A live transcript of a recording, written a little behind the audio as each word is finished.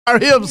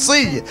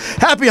RMC.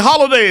 Happy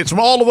holidays from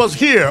all of us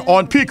here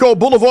on Pico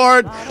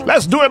Boulevard.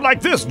 Let's do it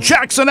like this.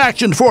 Jackson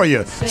action for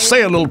you.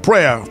 Say a little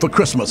prayer for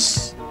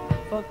Christmas.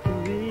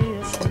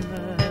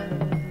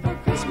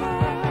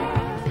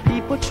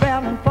 People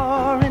traveling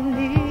far and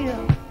near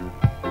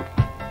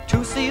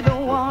to see the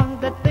one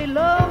that they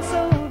love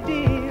so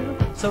dear.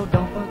 So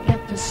don't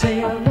forget to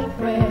say a little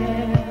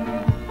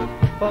prayer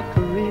for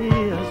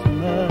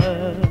Christmas.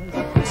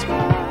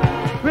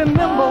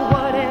 Remember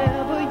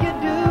whatever you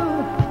do,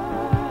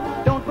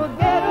 don't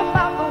forget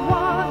about the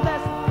one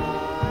that's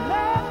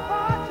less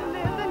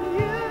fortunate than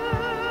you.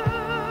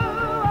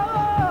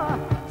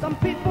 Some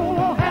people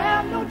won't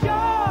have no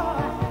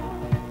joy,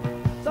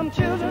 some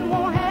children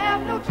won't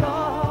have no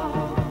joy,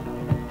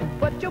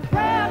 but your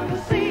prayers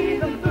will see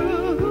them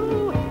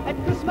through at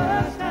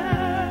Christmas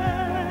time.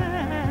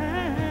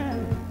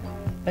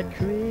 At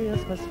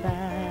Christmas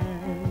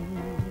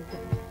time.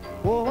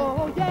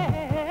 Oh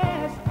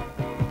yes.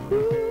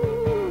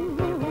 Ooh,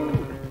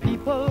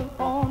 people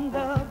on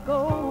the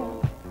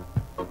go,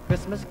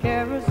 Christmas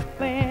carols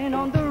playing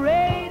on the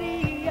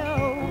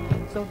radio.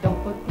 So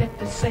don't forget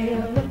to say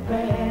a little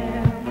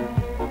prayer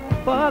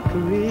for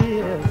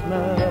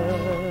Christmas.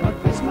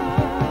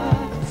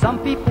 Some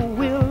people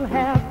will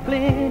have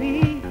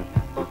plenty,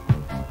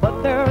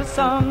 but there are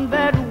some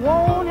that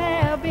won't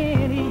have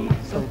any.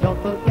 So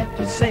don't forget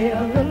to say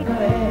a little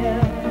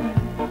prayer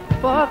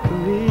for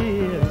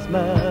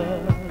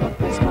Christmas.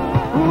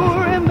 Ooh,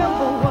 remember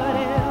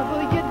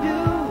whatever you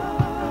do,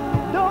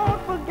 don't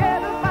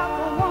forget about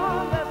the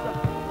one that's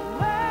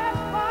less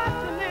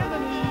fortunate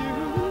than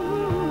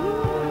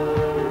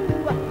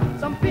you.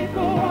 Some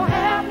people won't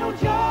have no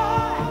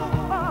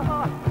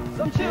joy,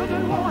 some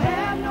children won't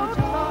have no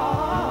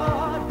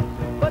joy,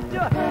 but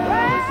your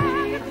prayers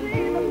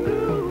see them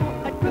through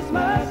at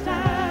Christmas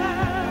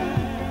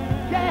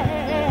time.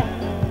 Yeah,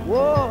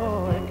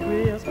 whoa, at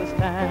Christmas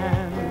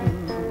time.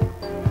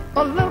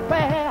 A little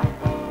prayer,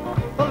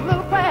 a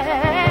little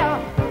prayer.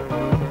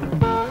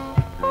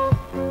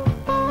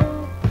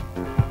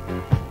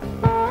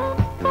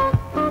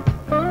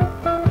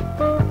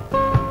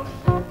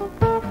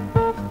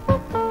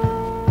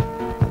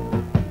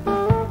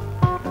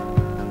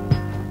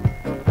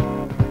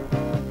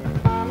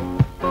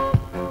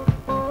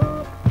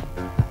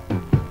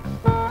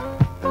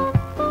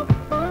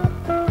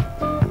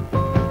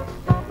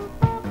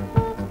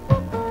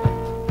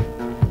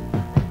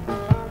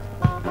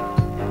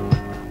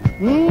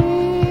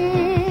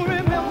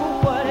 Remember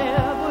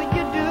whatever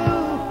you do,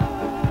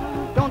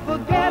 don't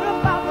forget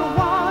about the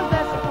one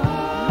that's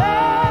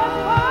less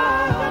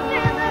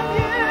fortunate than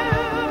you.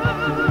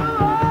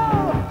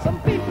 Some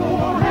people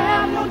won't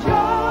have no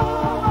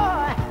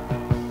joy,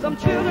 some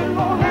children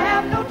won't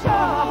have no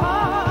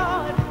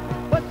joy,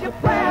 but your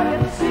prayer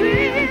will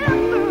see them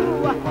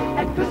through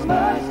at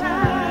Christmas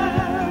time.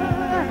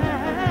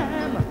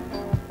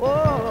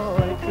 Oh,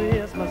 at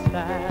Christmas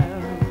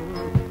time.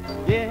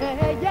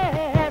 Yeah, yeah.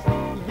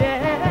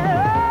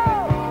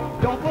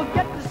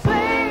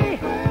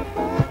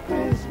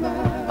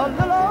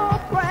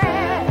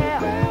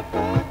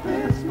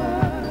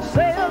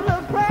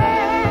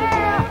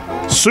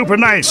 Super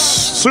nice,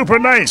 super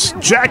nice.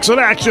 Jackson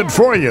action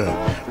for you.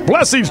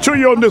 Blessings to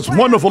you on this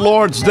wonderful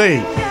Lord's Day.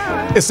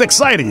 It's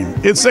exciting.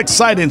 It's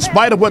exciting. In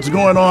spite of what's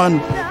going on,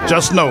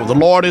 just know the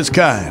Lord is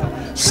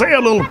kind. Say a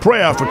little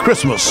prayer for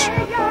Christmas.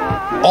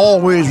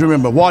 Always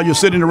remember, while you're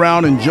sitting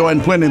around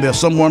enjoying plenty, there's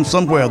someone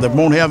somewhere that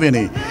won't have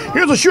any.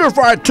 Here's a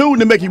surefire tune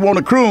to make you want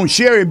to croon.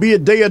 Sherry, be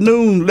it day or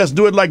noon. Let's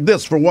do it like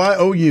this for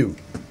YOU.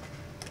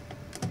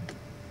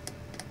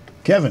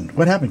 Kevin,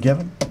 what happened,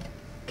 Kevin?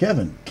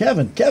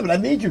 Kevin, I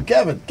need you,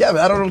 Kevin, I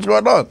don't know what's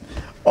going on.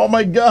 Oh,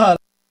 my God.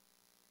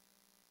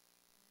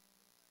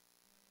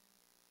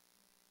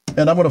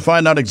 And I'm going to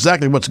find out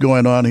exactly what's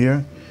going on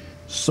here.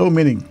 So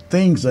many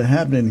things are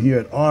happening here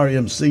at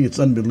RMC. It's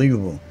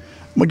unbelievable.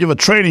 I'm going to give a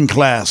training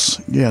class.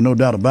 Yeah, no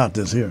doubt about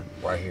this here.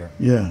 Right here.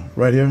 Yeah,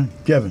 right here.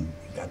 Kevin.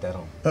 You got that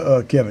on.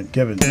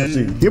 Kevin. Let's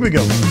see. Here we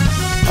go.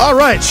 All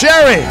right,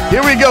 Sherry.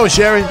 Here we go,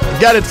 Sherry.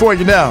 Got it for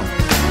you now.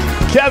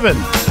 Kevin.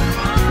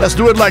 Let's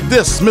do it like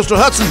this. Mr.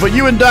 Hudson, for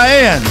you and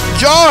Diane.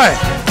 Joy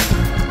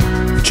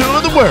to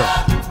the world.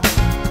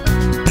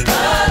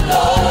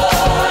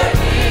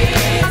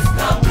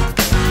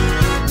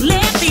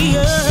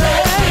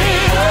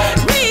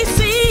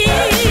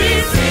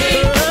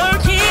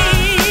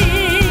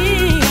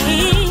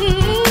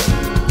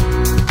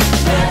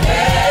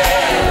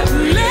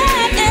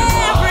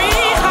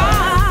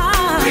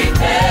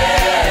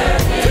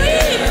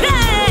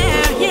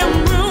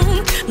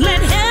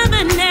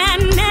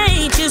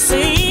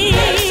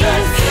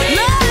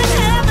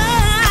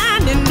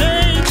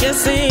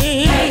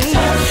 Sing.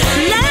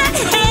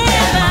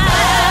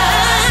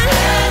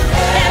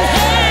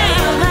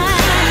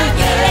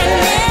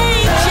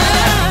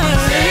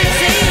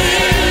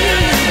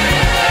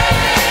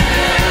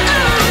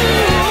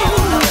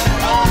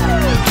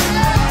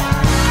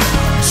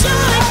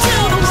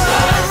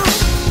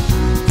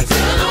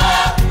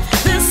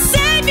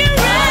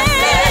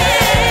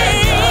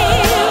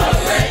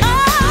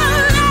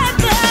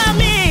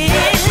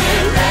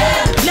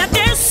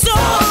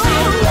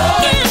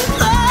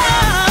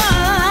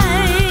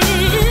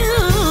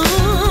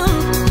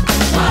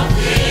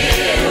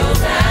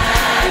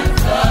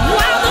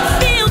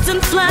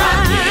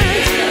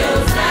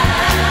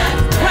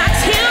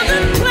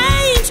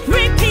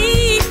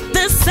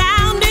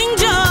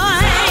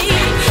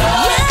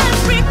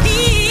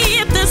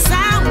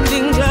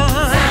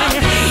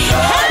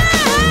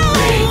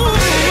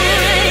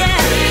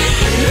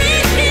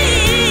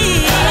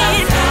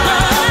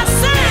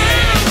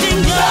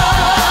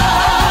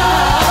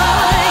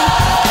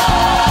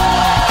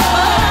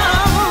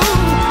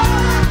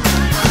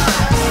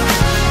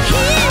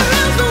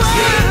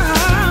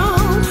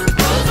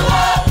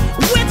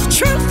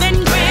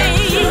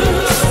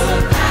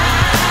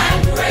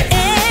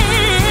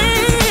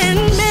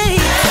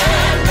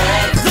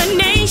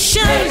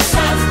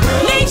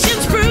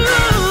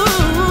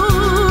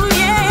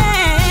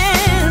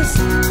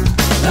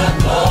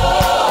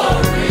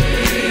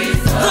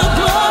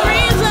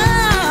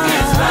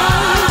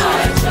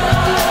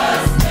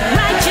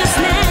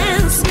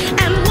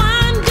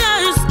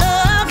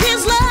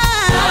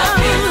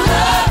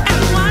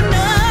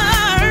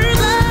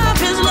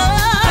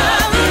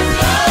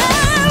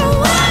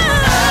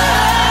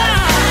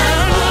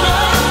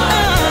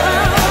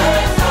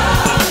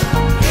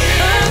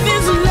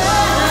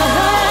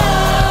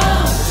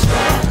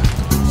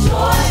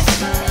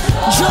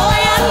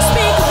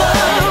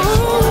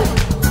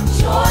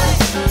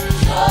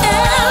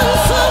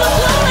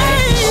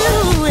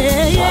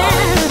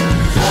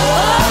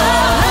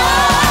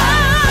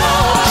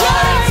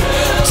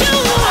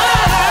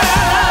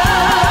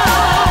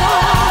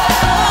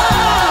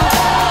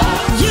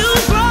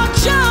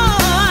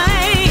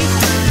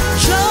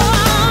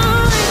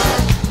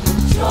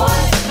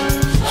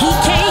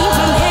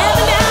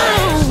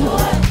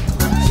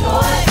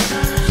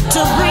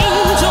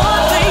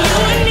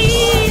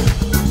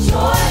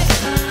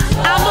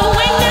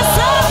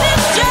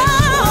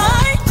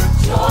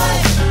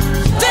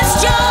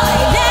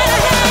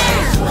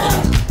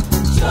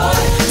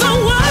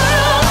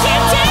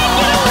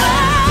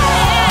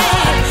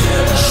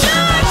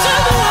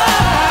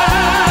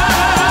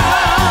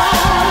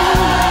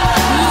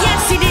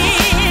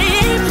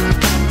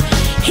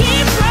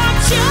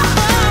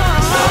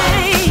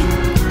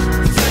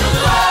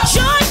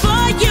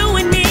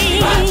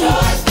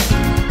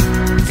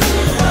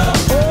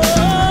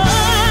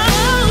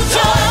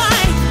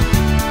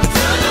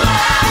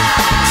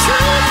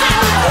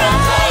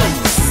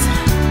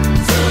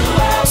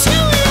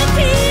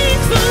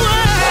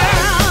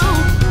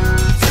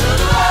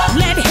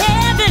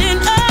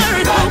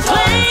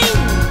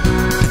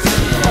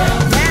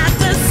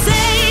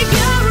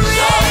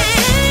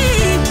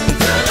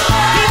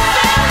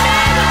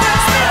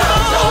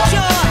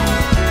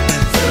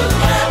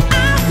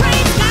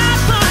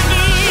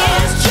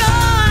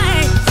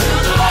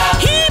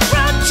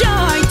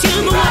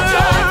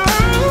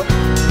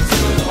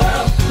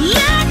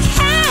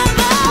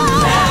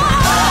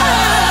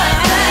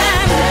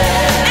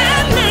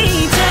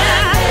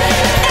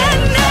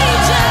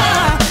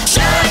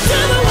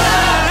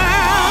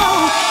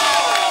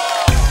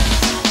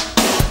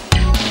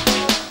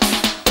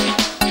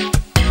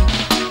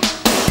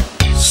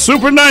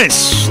 Super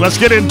nice. Let's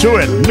get into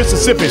it.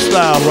 Mississippi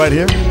style right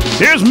here.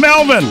 Here's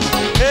Melvin.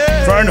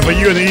 Furning for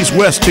you and the East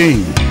West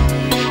team.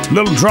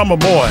 Little drummer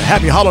boy.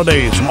 Happy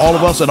holidays from all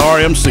of us at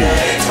RMC.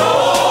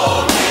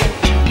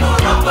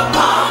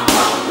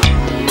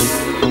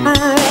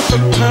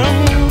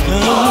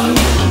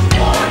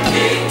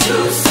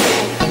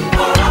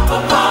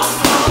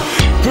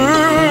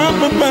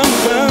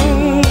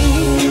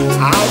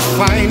 Our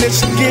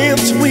finest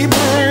gifts we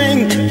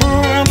bring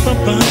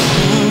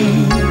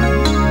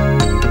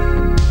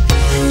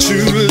to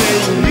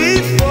lay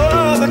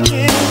before the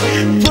King.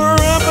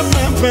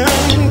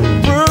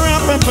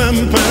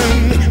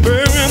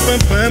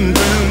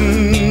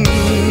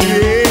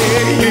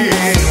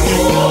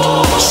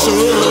 So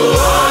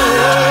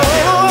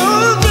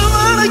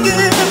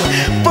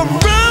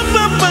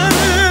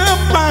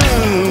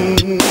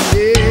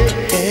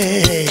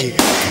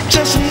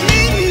just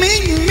me,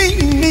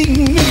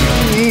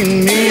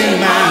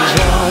 my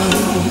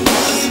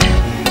Jones.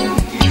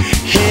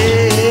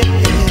 Hey,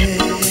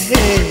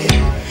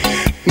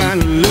 my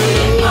love.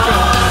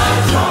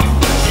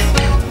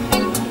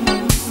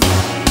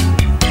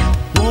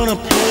 Wanna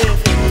play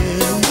for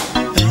you,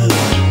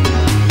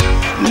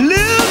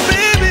 little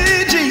baby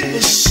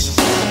Jesus.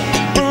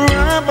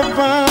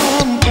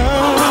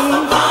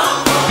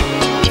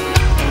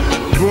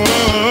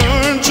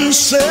 Won't you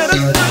set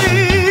us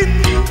free?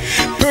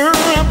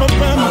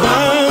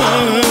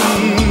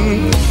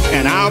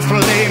 And I'll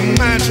play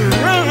my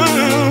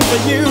drum for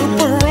you.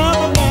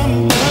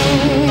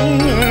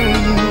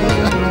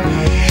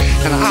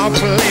 And I'll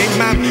play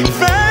my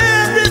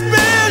very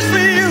best for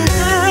you.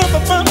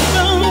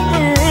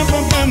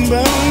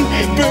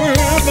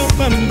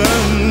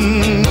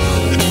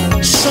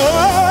 So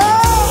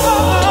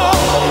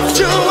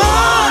to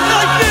all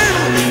of you,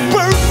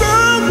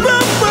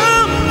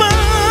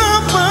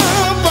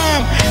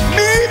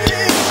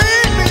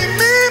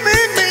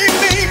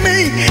 me,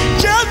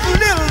 just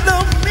little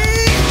of me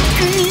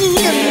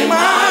and my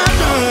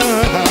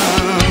love.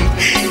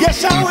 Yes,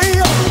 I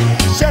will.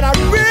 Said I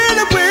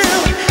really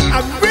will. I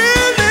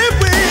really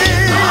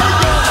will.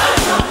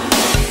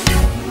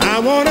 I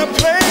wanna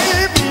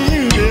play for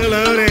you,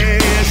 little lady.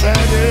 Yes, I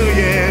do,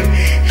 yeah.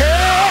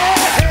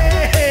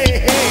 Hey,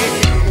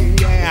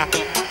 yeah.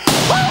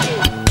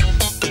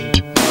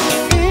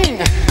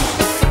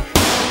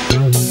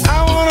 I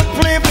wanna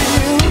play for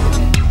you.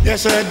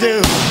 Yes, I do.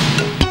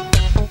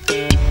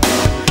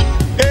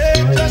 Hey,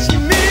 just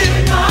me.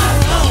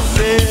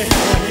 Hey.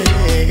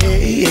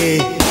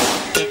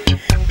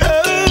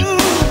 Oh,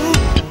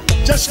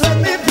 just let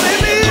me play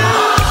me.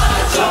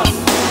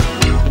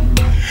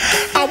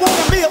 I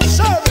wanna be of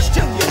service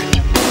to you.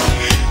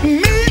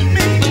 Me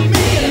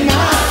and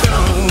my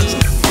friends.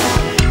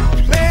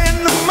 Playing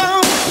the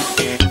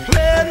mountain,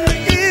 playing the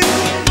hill,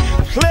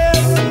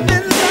 playing the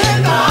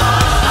midnight.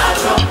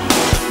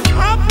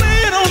 I play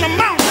it on the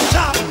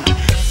mountaintop,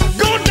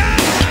 go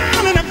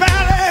down in the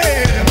valley.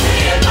 Me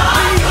and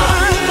my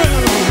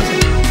friends.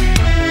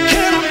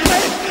 Can I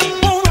play?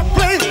 Wanna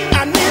play?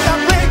 I need to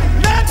play.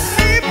 Let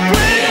me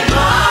play.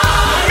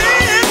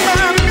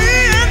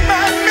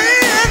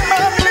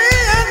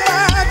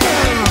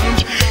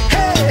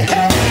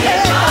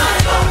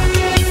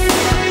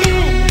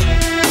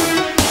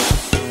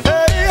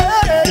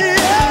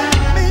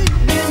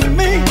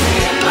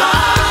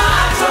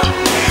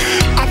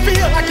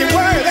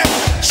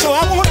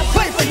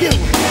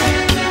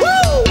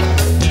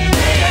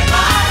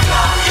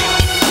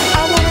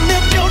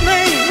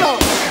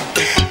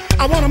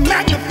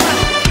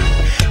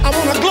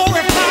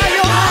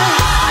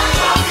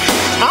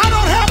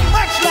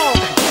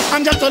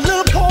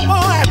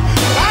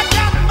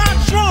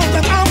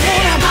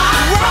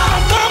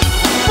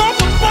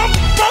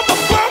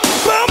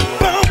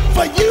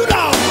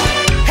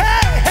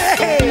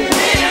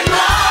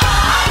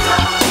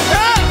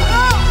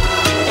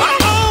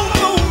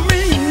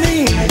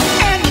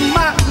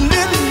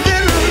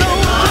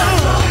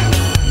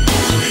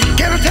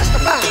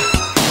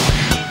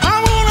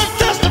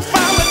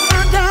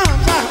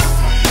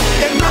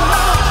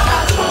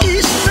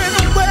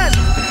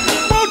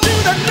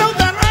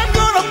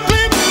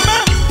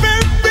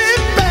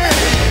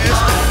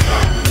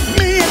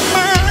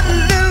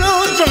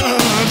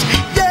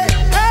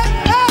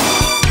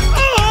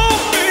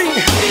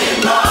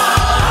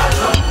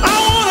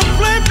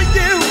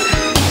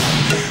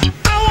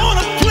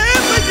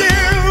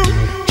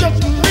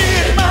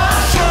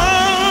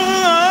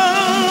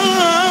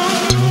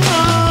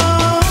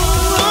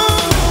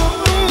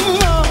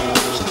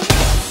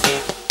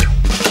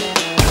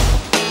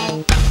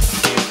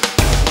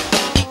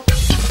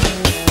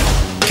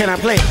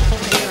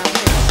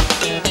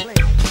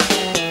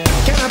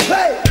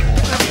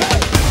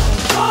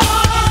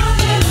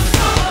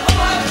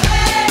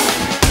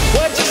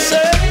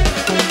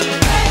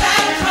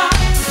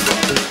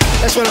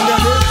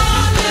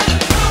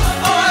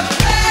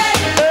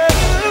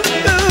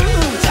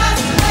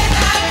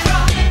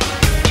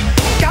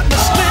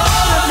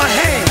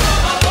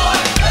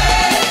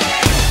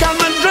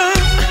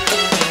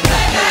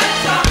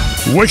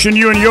 Wishing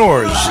you and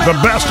yours the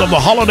best of the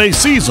holiday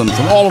season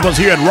from all of us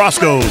here at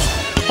Roscoe's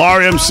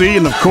RMC,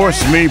 and of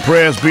course me,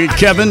 Presby,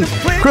 Kevin,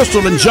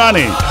 Crystal, and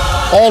Johnny.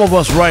 All of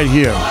us right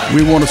here.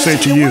 We want to say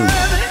to you,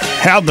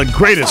 have the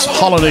greatest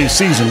holiday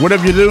season.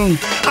 Whatever you do,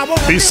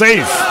 be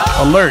safe,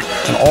 alert,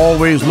 and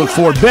always look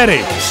forward.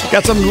 Betty,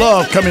 got some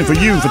love coming for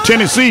you for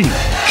Tennessee.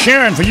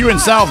 Sharon, for you in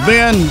South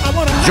Bend.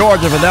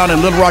 Georgia, for down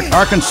in Little Rock,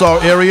 Arkansas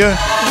area.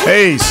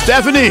 Hey,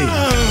 Stephanie,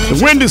 the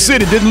Windy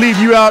City didn't leave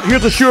you out.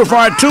 Here's a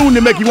surefire tune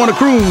to make you want to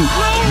croon.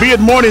 Be it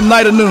morning,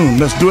 night, or noon.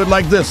 Let's do it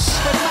like this.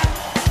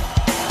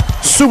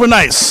 Super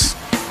nice.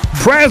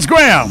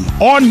 Presgram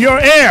on your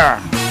air.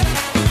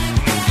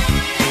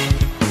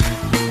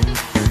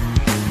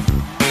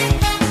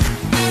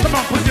 Come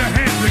on, put your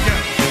hands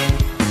together.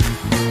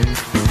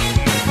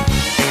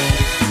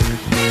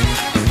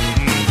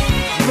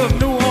 Little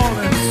New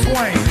Orleans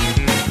swing.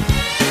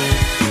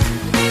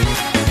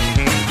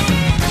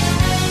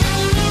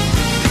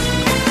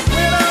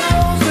 When I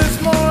rose this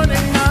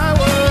morning, I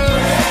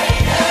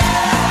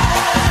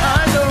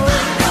know.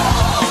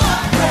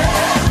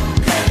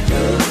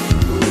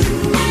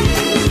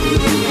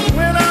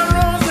 When I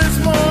rose this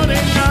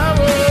morning, I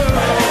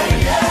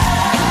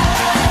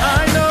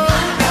know.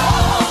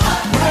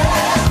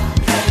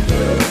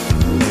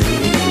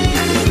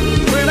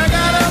 When I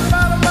got up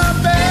out of my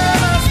bed,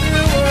 I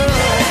still was.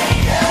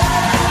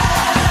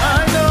 I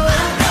know.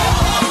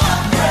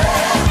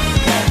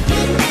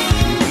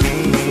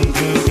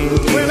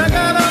 When I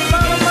got up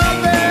out of my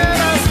bed,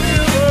 I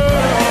still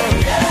was.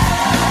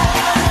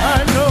 I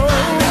know.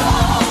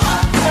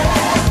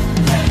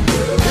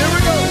 Here we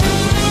go.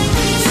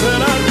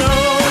 Said I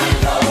know.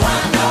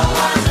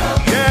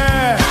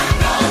 Yeah.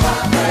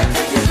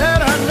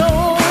 Said I know.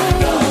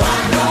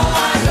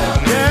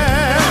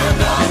 Yeah.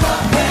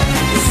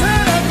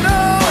 Said I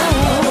know.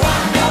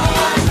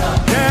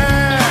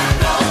 Yeah.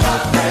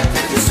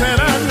 Said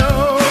I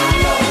know.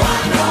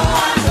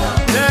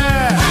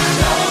 Yeah.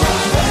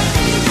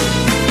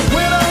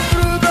 Went on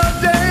through the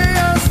day,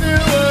 I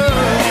still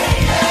was.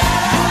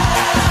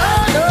 I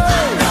know.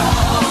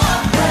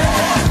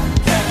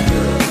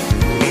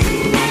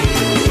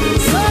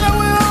 Said I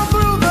went on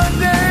through the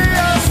day,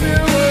 I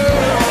still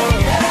was.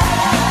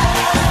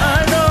 I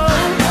know.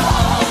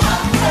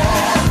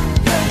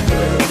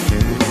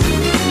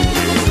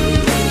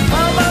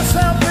 Found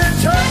myself in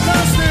church, I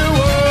still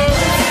was.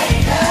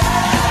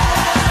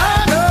 I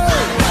know.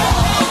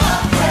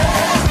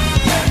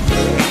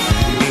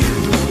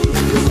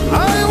 I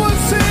was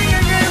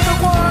singing in the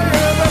choir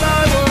that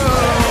I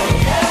was.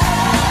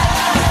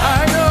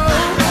 I know.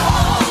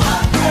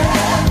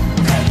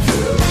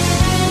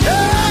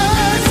 Yeah,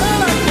 I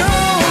said I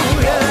know.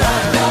 Yeah.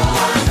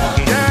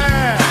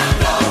 Yeah.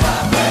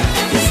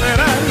 Said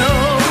I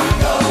know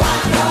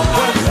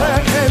what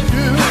prayer can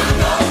do.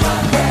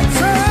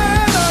 Said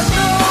I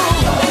know.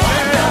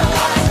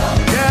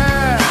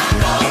 Yeah.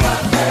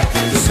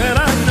 Said I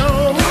know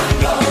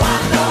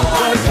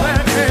what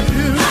prayer can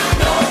do.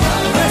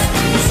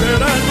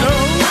 Said I know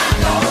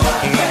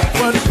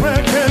what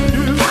prayer can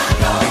do.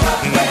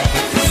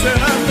 Said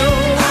I know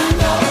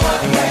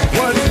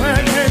what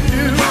prayer can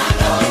do.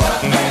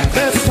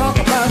 Let's talk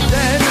about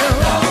Daniel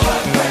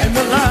in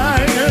the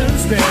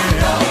lion's den.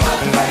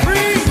 3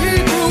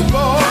 Hebrew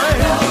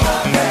boys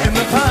in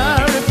the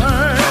fiery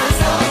furnace.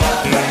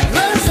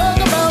 Let's talk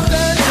about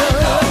Daniel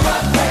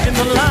in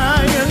the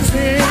lion's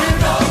den.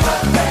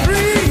 3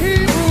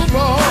 Hebrew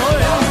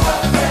boys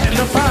in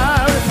the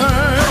fiery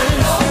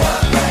furnace.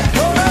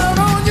 Go down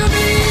on your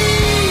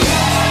knees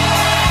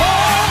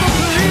for the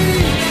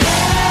police.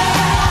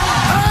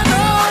 I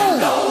know.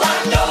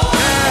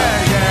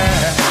 Yeah, yeah.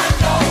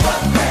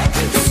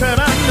 Said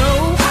I know.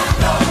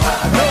 I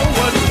know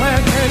what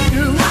prayer can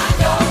do.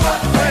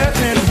 Prayer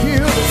can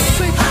heal the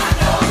sick.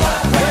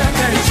 Prayer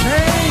can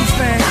change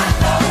things.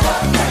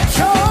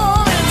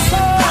 Joy and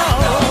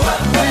sorrow.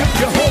 Leave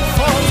your hope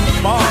for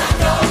tomorrow.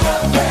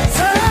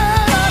 Said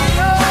I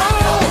know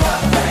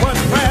what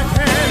prayer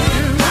can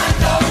do.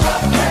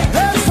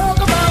 Let's talk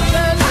about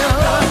Daniel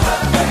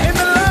in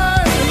the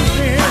lion's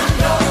den.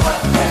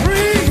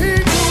 3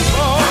 Hebrew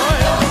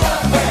boys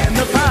in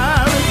the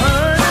fiery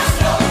furnace.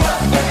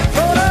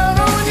 Go down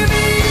on your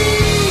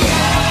knees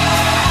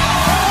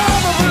for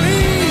the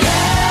police.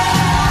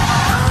 Yeah,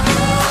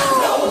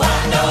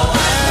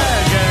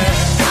 yeah.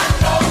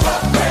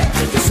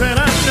 Said I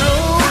know.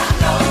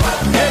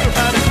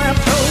 Everybody clap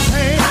those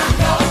hands.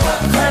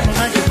 Clap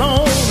like you're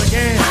born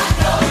again.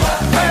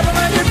 Clap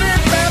like you've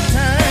been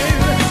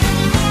baptized.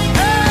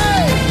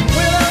 Hey,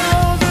 when I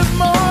rose this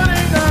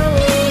morning, I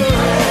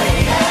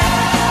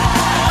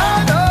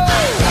know.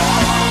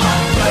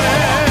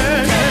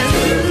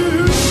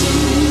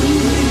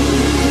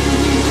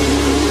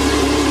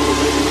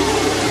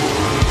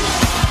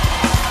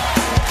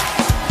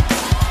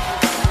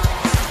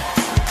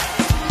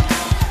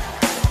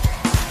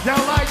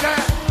 Y'all like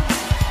that?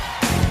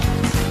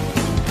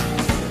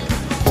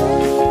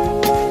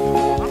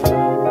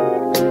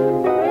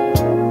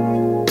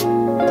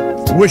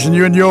 Wishing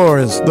you and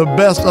yours the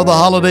best of the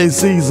holiday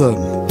season.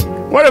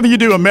 Whatever you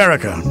do,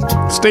 America,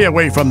 Stay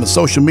away from the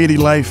social media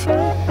life.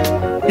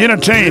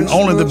 Entertain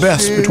only the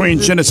best between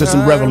Genesis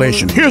and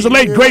Revelation. Here's a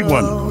late great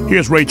one.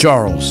 Here's Ray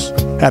Charles.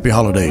 Happy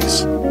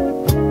holidays.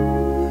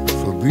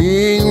 For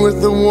being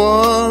with the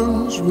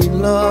ones we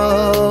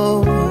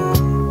love,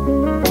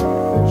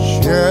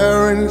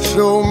 sharing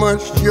so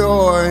much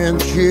joy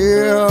and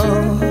cheer.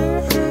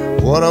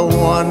 What a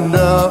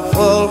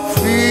wonderful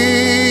feeling,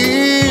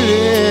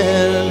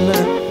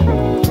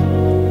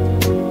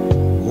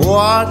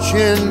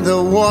 watching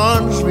the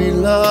ones we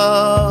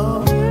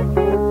love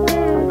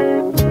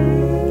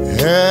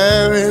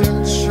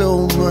having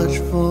so much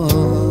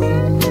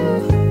fun.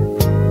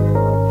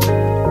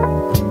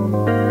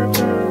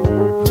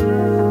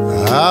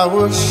 I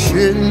was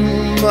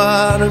sitting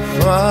by the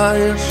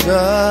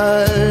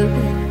fireside,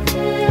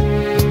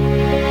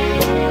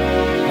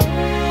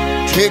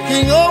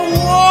 taking a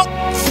walk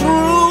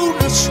through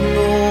the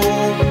snow,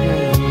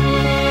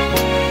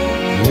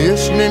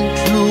 listening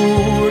to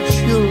a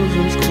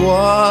children's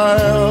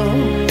choir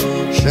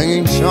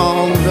singing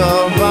songs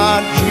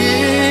about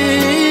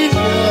Jesus,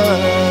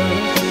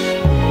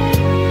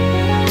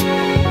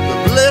 the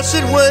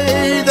blessed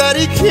way that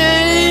he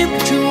came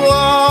to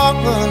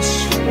us.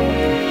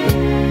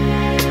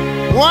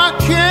 Why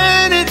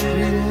can't it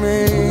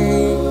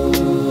remain?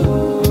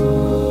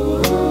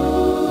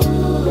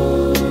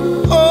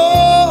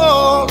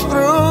 All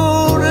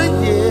through the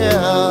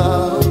year,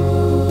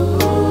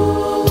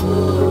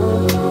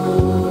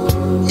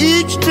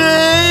 each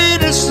day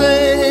the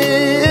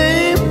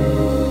same.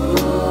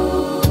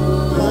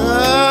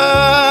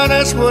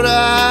 That's what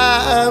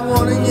I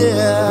want to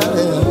hear.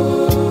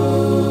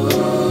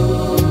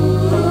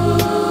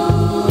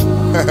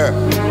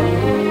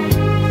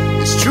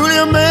 It's truly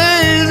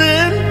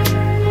amazing,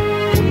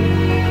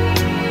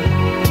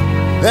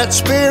 that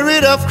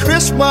spirit of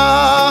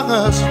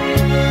Christmas.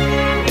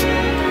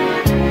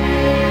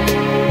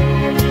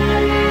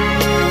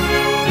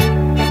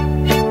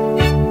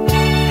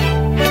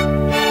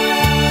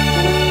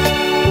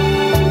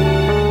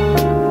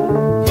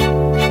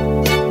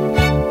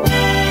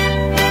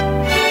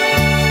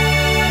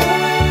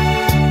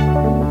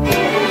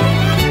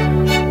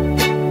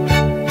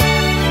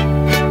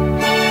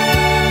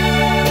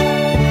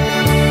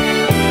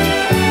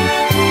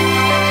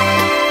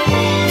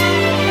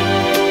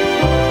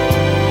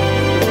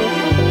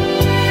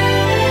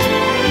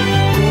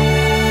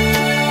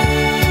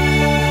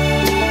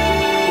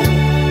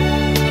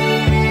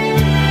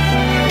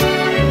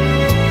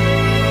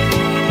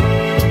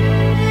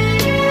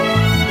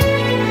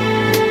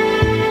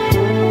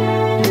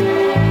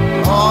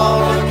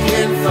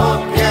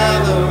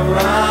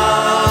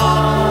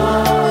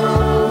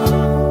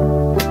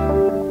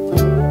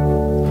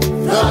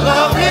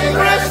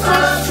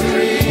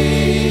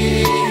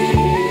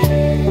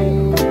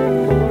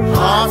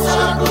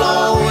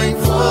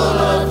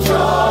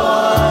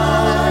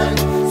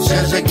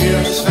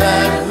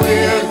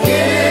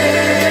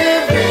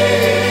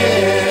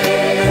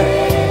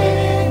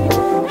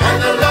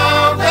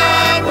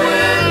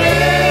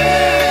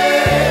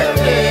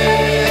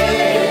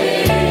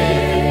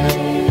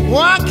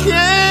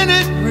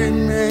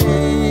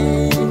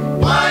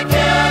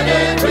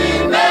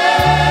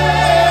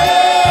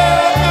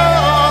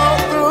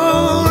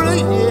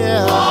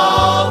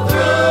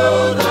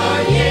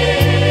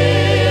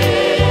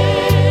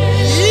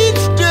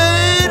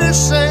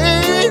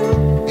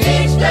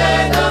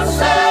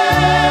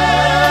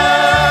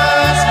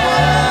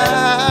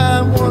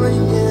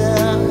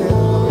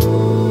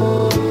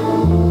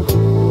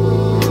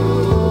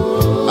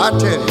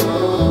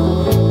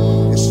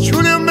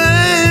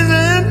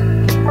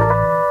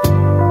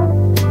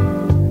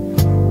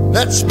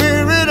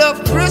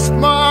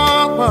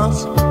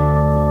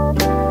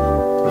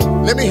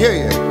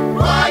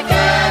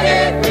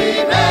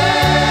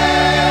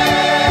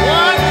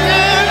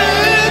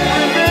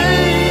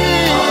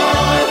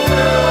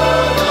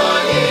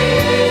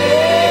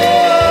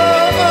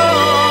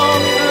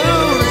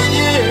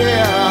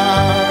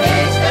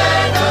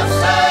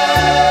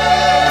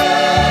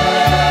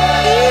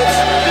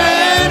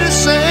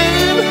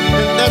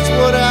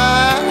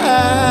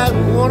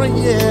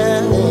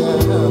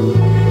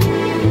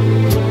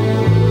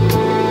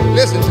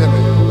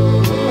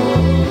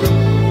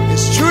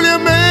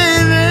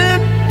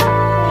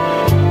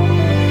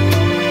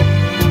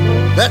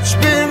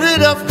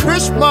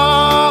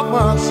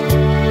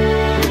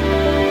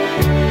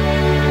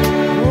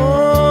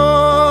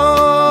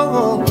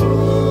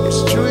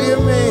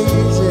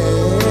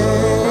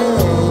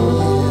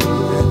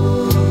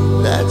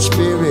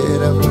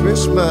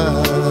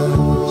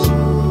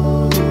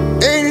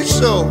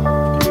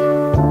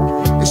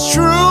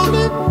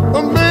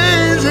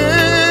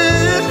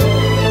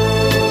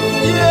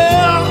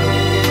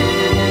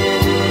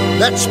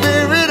 That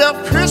spirit of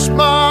Christmas.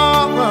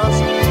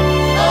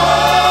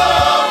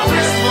 Oh,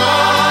 Christmas.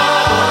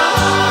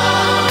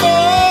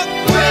 Oh,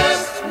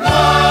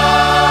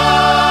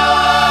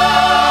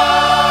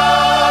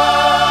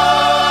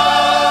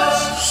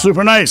 Christmas.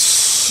 Super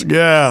nice. genius.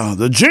 Yeah,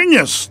 the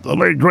genius. The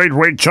late, great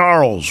Ray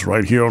Charles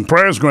right here on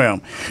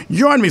Presgram.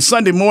 Join me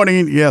Sunday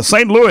morning. Yeah,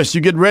 St. Louis,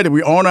 you get ready.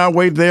 We're on our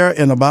way there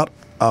in about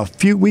a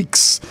few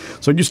weeks.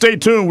 So you stay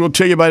tuned. We'll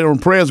tell you about it on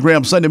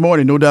Presgram Sunday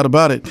morning, no doubt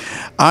about it.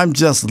 I'm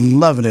just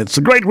loving it. It's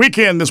a great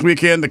weekend this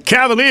weekend. The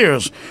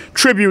Cavaliers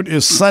tribute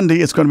is Sunday.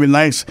 It's going to be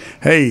nice.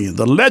 Hey,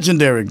 the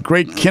legendary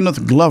great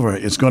Kenneth Glover.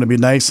 It's going to be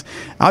nice.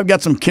 I've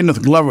got some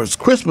Kenneth Glover's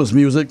Christmas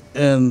music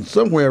and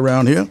somewhere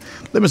around here.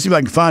 Let me see if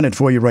I can find it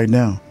for you right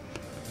now.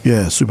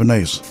 Yeah, super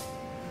nice.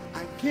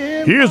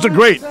 Here's the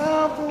great.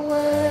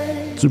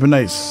 Super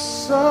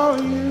nice.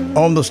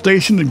 On the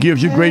station that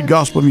gives you great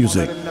gospel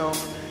music.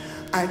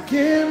 I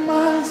give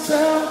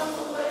myself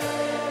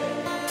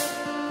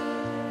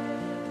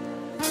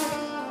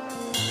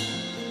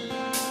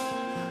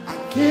I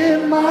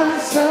give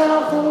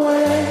myself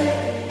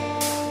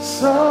away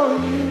so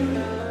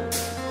you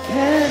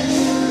can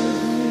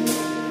use me.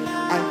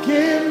 I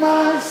give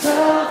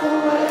myself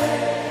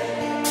away.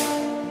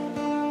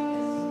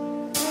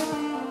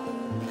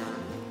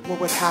 What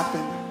would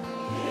happen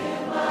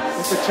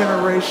if a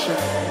generation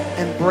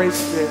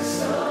embraced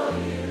this?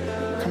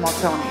 Come on,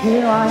 tell them,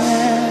 here I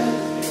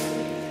am.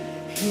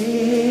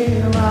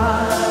 Here I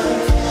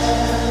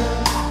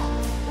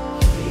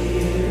am,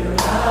 here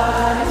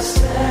I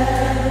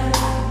stand,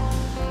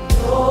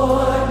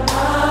 Lord,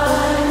 my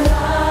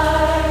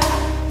life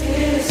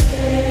is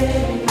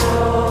in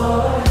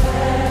your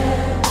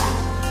hands,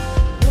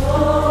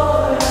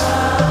 Lord, I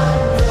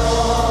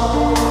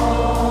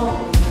long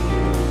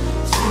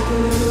to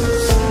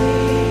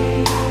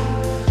see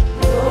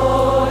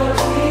your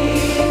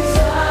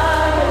desires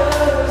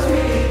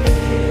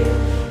revealed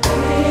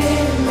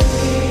in me.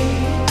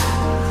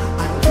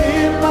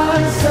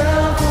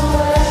 Myself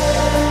away.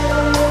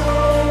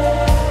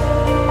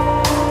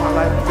 My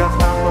life does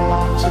not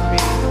belong to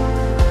me.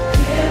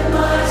 Give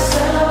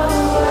myself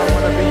away. I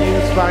want to be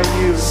used by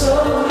you. So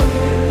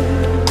you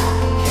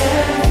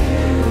can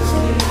use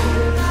me.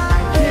 I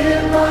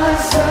give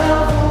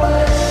myself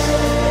away.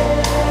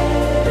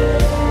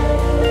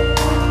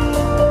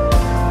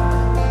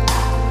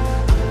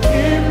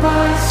 Give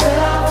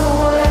myself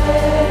away.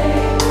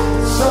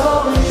 So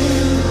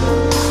you.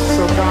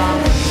 So God,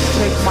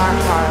 take my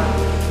heart.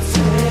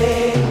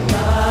 Take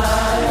my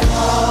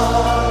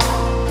heart,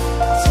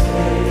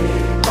 take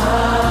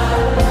my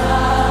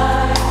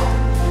life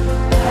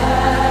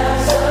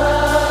as a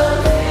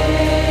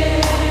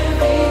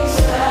living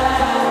sacrifice.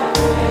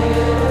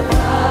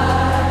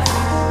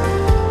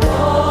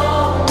 All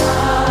my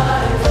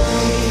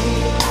dreams,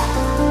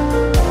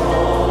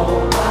 all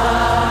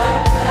my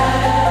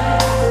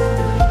plans,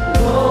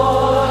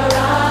 Lord,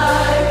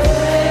 I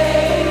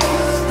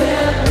place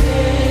them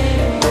in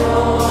your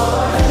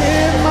hands.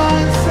 Give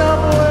myself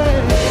away.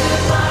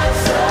 Give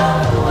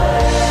myself away.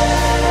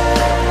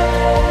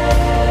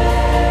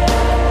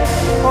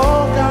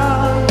 Oh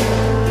God,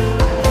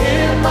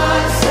 give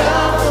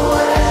myself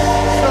away.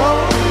 So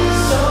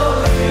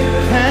you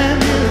can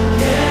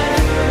use.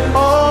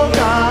 Oh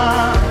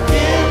God,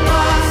 give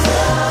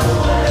myself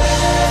away.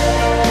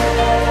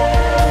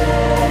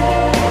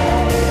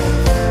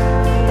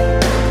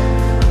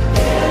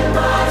 Give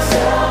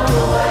myself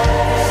away.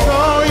 So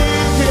you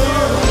can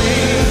use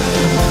me.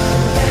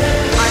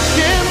 I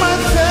give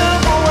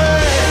myself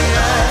away.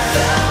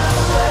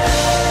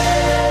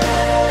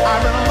 I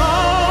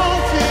belong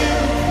to you.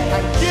 I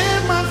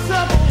give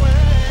myself away.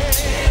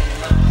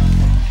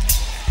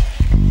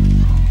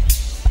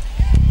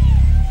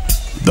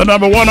 The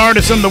 #1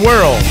 artist in the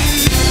world.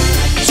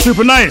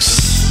 Super nice.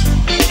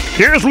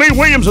 Here's Lee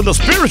Williams and the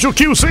Spiritual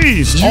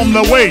QCs on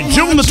the way,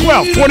 June the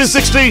 12th,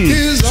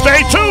 2016.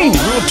 Stay tuned.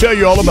 We'll tell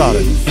you all about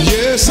it.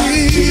 Yes,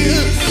 he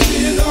is.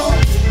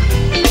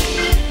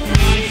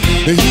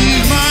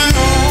 He's my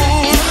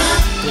all,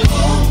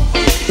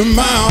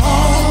 my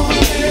all.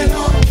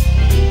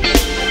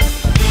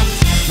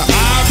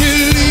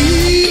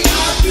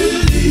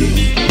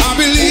 I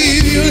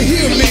believe you'll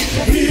hear me.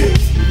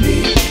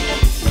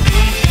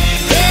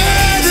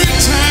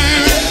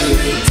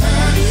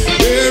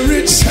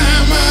 Every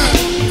time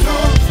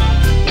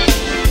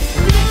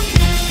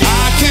I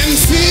can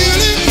feel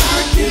it,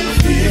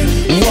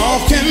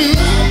 walking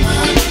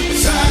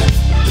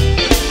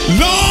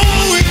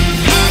Lord,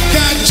 I've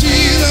got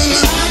Jesus,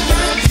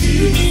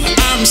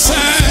 I'm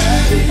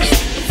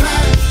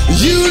satisfied.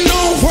 You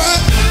know what?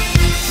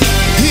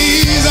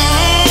 He's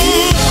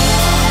all.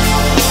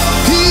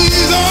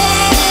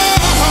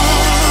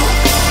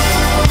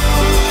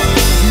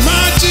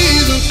 My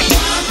Jesus.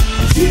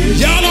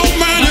 Y'all don't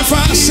mind if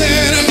I say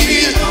it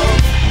again.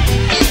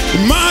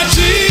 My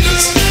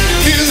Jesus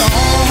is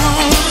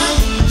all.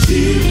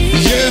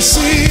 Yes,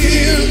 he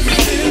is.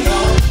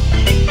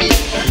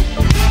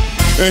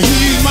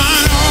 He's my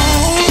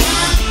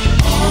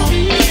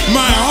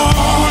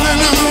all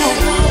and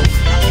all.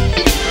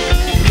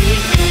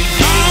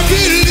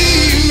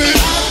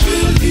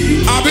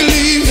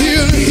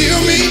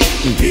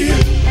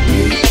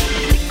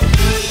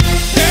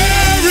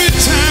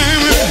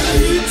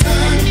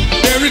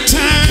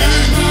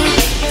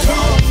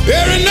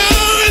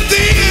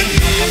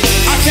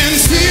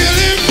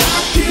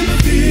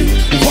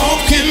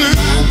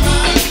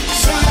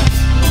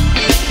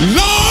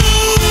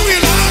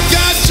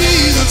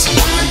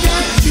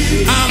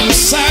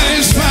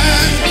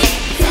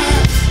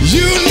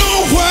 You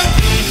know what?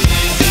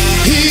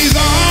 He's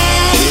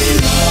all.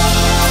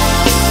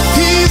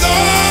 He's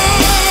all.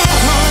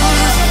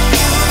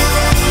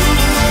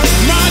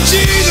 My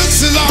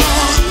Jesus is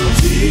all.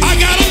 I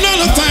got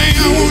another thing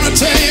I want to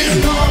tell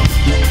you.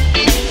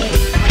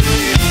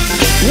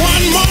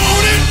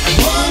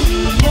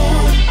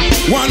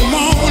 One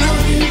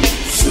morning,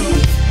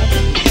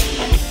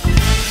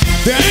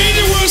 the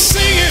angel was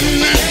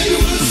singing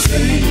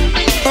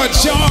a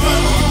joy.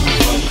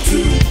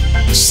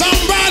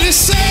 Somebody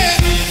said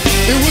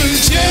it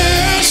was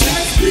just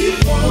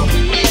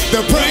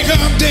the break of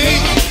day.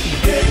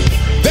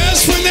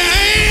 That's when the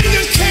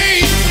angels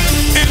came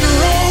and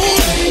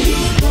rolled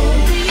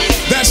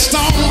that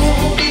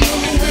stone.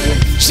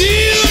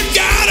 Jesus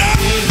got up,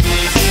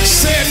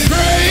 said,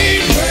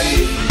 "Great,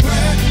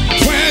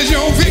 where's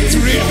your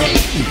victory?"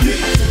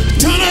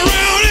 Turn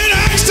around and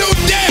ask the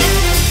death,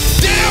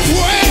 "Death,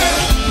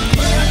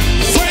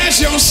 where's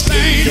your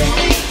stain?"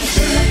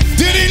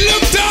 Then he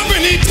looked up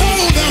and he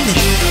told them,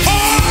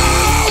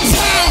 "All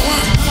power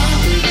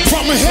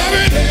from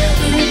heaven.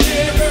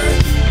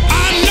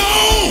 I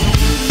know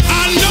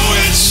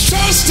it's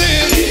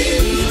trusted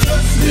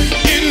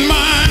in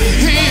my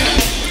hand."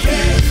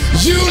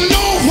 You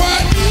know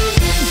what?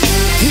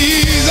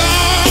 He's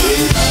all.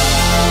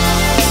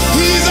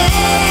 He's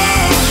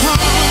all.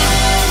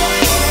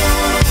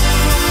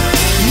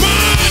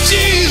 My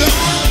Jesus.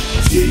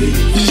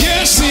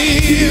 Yes, he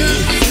is.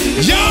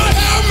 Y'all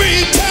help me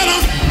tell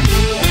him.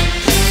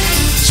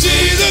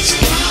 Jesus.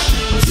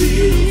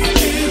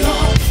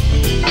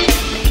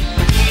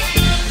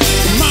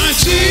 My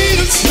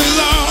Jesus is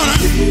Lord.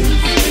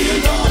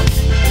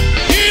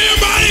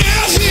 Anybody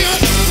else here?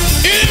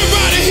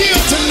 Anybody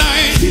here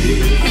tonight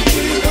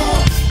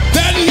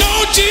that know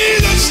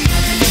Jesus?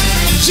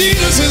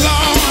 Jesus is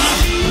Lord.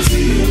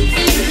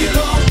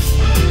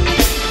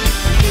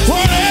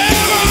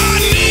 Whatever I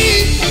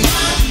need,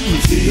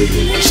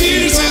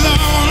 Jesus is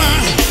Lord.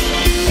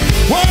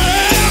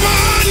 Whatever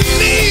I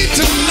need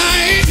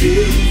tonight,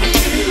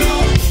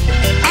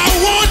 I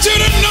want you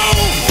to know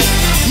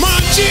my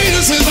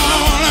Jesus is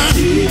Lord.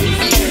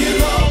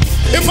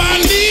 If I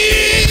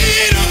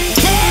need a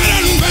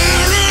burden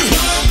bearer,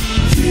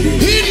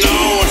 he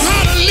knows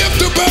how to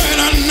lift a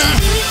burden.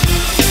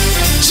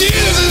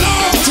 Jesus is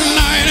Lord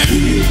tonight.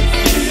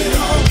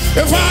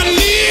 If I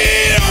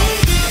need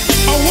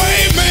a way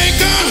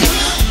maker,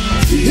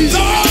 he's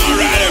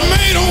already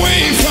made a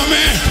way for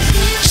me.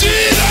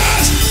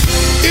 Jesus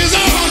is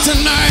on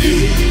tonight.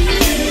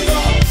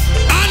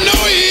 I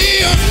know he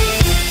is.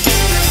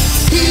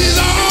 He's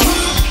on.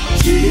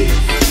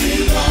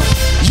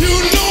 You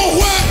know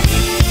what?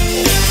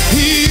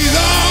 He's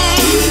on.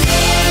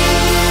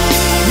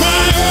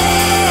 My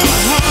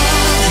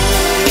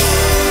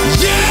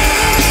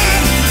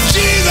yeah,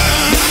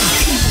 Jesus.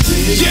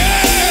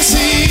 Yes,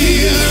 he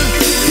is.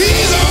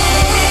 He's on.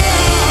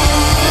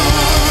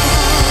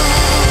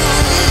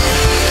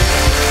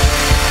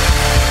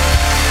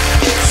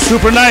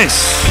 Super nice.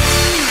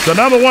 The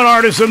number one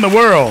artist in the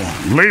world,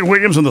 Lee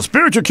Williams and the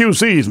Spiritual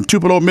QCs from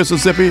Tupelo,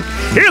 Mississippi.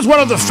 Here's one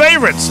of the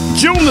favorites,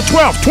 June the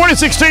 12th,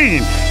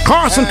 2016,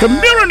 Carson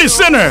Community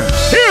Center.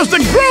 Here's The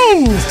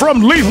Groove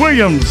from Lee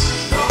Williams.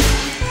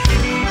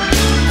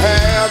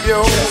 Have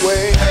your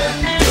way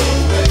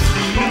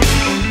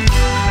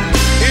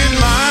in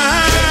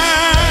my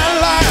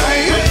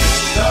life.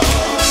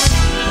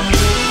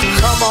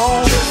 Come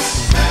on.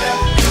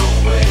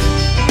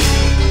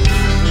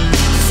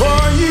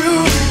 For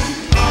you,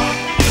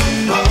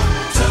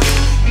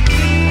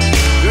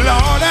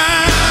 Lord,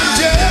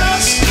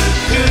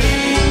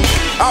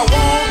 I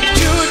want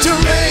you to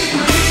make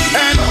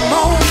and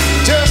moan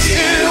just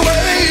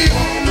anyway.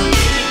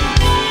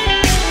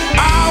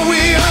 I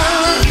will,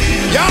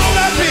 y'all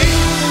let me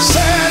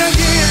say it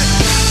again.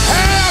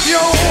 Have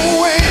your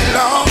way,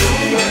 Lord.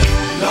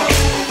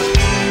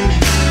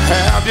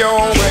 Have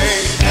your way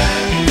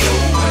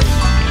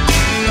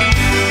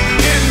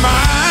in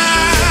my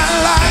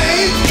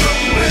life.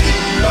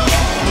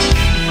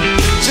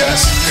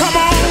 Just come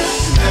on.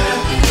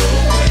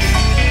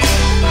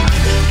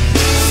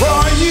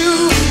 For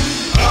you,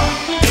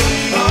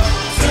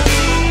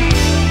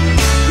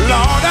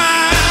 Lord,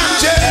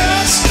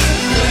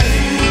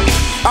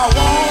 I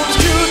want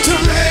you to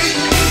make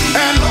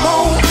and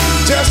moan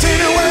just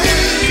anyway.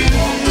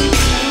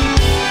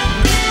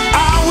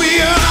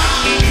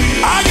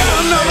 I got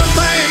another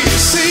thing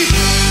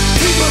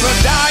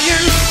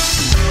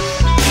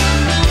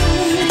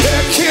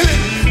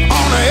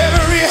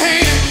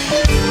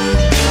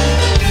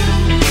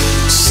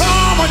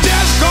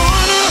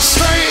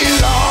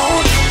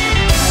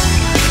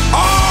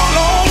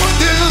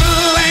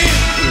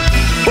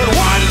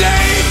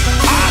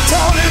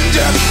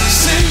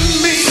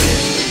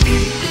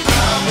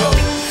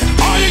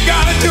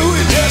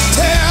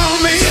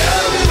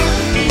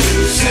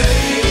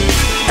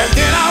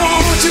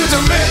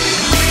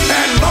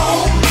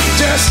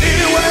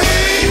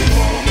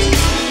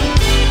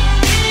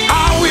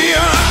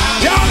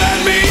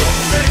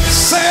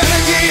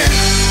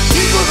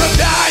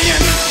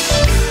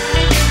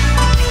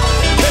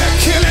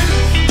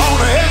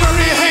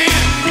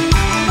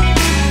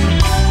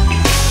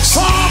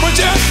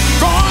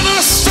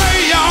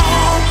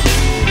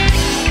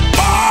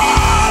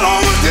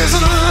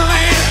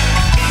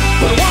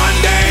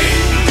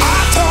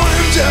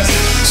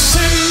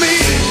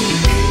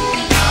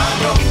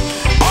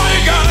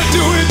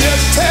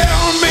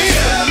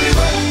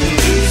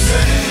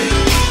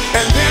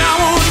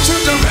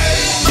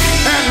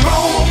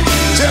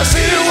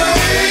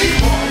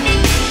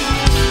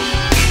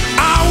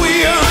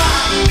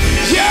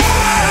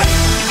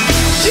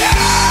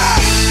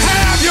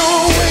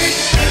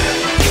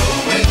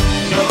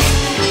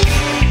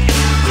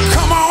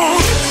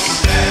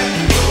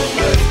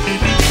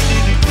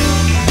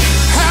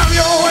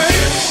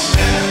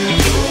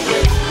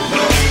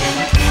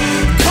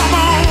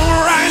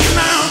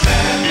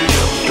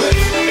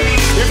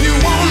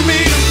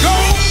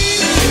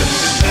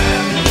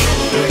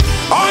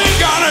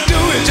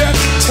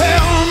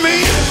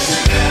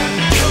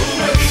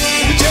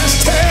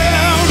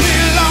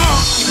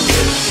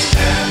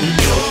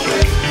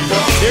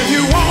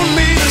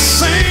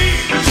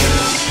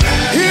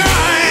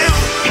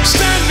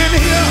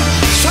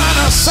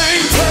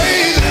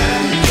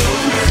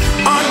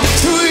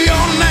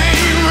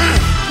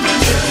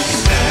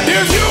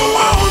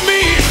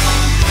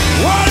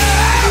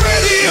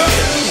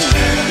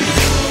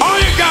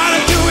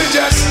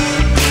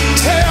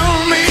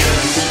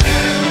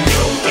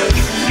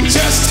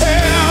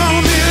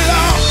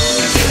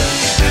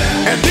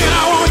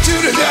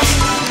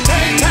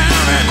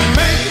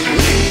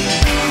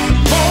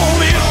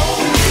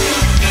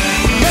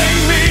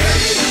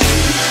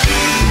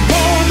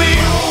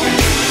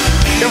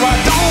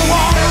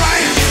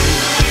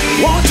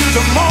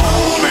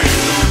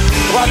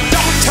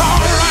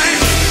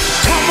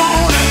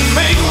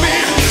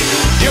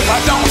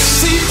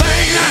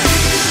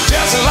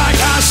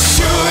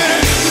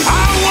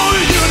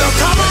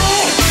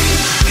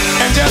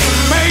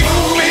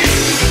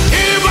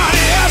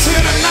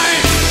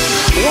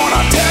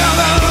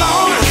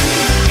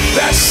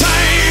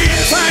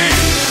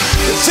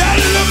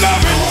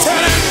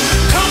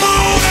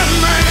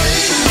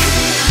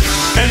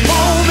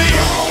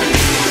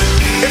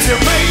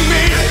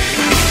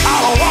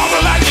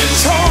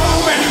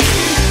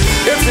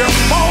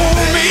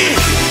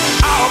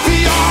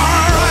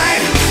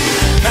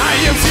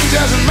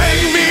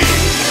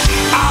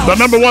The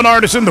 #1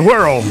 artist in the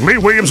world, Lee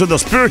Williams of the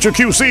Spiritual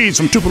QCs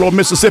from Tupelo,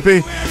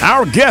 Mississippi.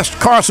 Our guest,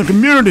 Carson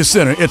Community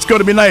Center. It's going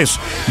to be nice.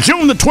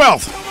 June the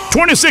 12th,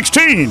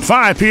 2016,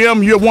 5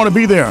 p.m. You'll want to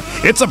be there.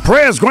 It's a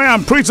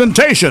Presgram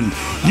presentation.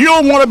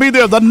 You'll want to be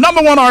there. The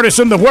 #1 artist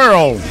in the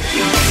world.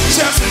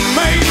 Just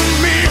make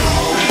me,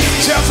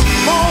 just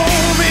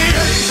mold me.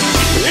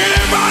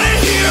 Anybody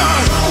here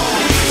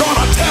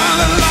gonna tell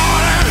the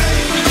Lord,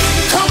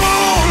 come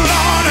on,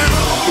 Lord,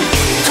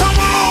 come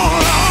on,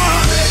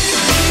 Lord.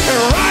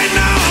 And right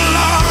now,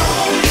 Lord,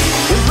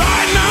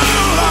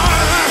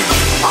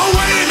 I'm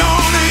waiting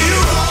on you.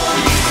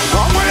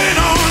 I'm waiting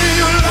on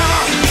you,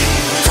 Lord.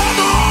 Come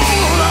on,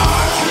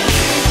 Lord.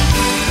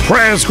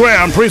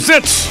 Presgram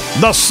presents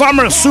the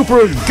Summer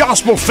Super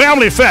Gospel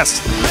Family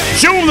Fest.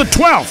 June the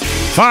 12th,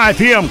 5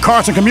 p.m.,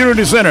 Carson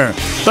Community Center.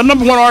 The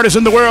 #1 artist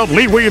in the world,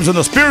 Lee Williams and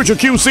the Spiritual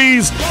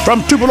QCs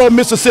from Tupelo,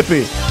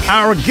 Mississippi.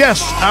 Our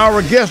guest,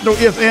 no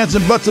ifs, ands,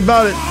 and buts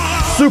about it.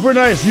 Super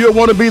nice. You'll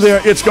want to be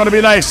there. It's going to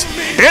be nice.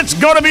 It's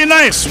going to be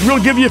nice.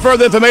 We'll give you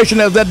further information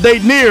as that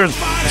date nears.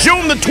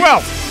 June the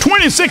 12th,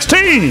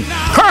 2016,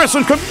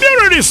 Carson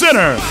Community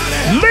Center.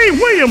 Lee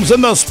Williams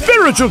and the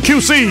Spiritual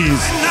QCs.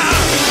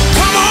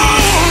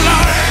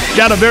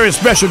 Got a very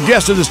special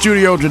guest in the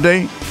studio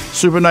today.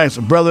 Super nice.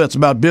 A brother that's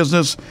about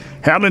business,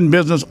 handling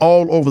business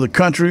all over the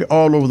country,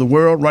 all over the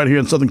world, right here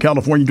in Southern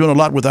California, doing a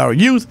lot with our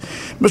youth.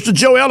 Mr.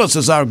 Joe Ellis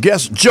is our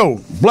guest.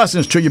 Joe,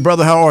 blessings to you,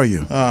 brother. How are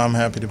you? I'm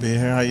happy to be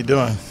here. How you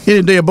doing?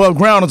 Any day above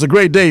ground is a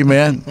great day,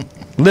 man.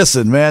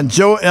 Listen, man,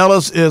 Joe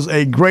Ellis is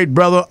a great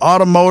brother,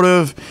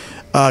 automotive,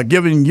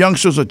 giving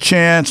youngsters a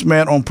chance,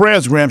 man, on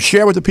Presgram.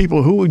 Share with the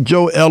people who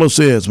Joe Ellis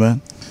is,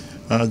 man.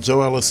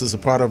 Joe Ellis is a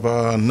part of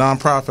a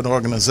nonprofit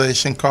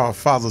organization called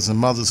Fathers and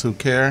Mothers Who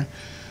Care.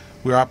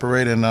 We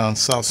operate in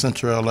South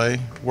Central LA,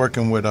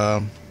 working with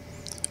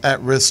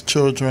at-risk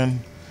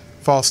children,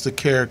 foster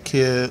care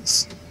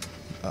kids,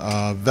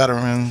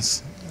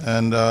 veterans,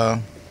 and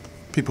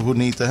people who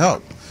need the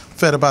help.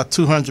 Fed about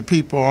 200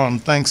 people on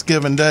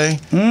Thanksgiving Day,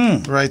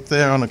 right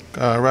there on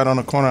right on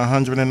the corner of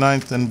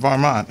 109th and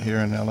Vermont here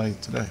in LA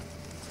today.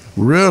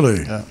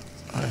 Really? Yeah.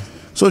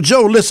 So,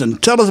 Joe, listen,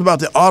 tell us about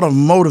the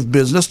automotive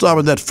business. Let's start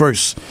with that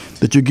first,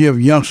 that you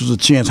give youngsters a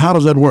chance. How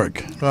does that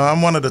work? Well,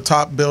 I'm one of the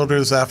top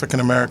builders,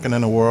 African-American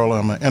in the world.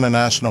 I'm an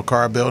international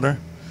car builder,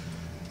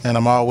 and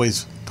I'm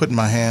always putting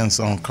my hands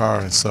on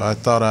cars. So I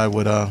thought I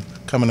would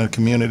come into the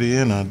community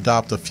and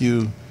adopt a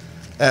few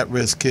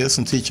at-risk kids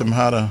and teach them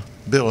how to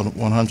build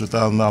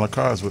 $100,000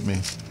 cars with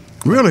me.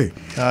 Really?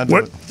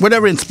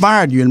 Whatever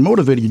inspired you and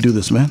motivated you to do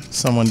this, man?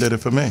 Someone did it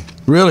for me.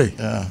 Really?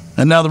 Yeah.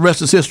 And now the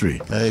rest is history.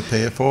 They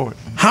pay it forward.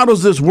 How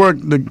does this work?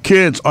 The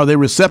kids, are they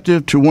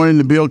receptive to wanting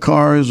to build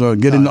cars or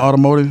get into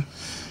automotive?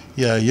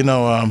 Yeah, you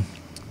know,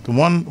 the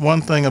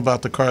one thing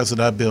about the cars that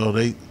I build,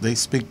 they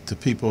speak to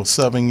people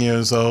 7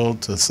 years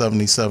old to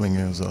 77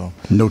 years old.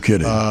 No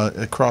kidding.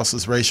 It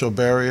crosses racial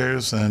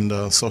barriers and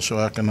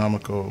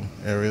socio-economical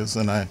areas,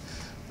 and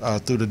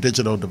through the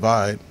digital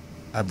divide,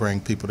 I bring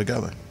people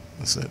together.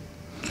 That's it.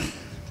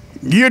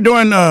 You're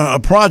doing a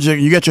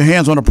project. You get your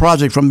hands on a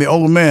project from the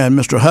old man,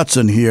 Mr.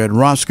 Hudson, here at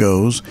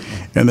Roscoe's,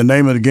 and the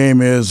name of the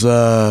game is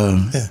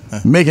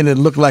making it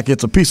look like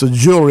it's a piece of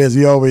jewelry, as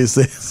he always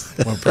says.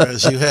 Well,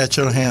 Prez, you had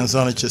your hands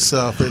on it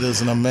yourself. It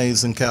is an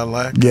amazing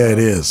Cadillac. Yeah, it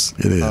is.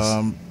 It is.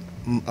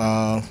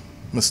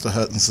 Mr.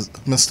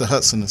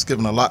 Hudson has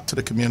given a lot to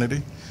the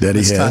community. That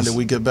he has. It's time that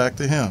we get back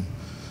to him.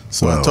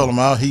 So I told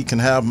him, he can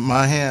have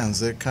my hands.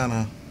 They're kind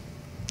of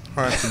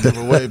hard to give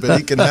away, but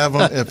he can have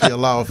them if he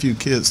allow a few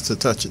kids to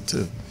touch it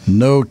too.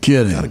 No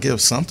kidding. Got to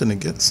give something to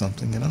get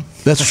something, you know.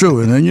 That's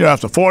true. And then,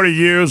 after 40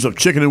 years of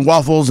chicken and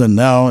waffles, and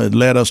now it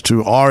led us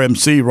to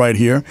RMC right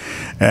here.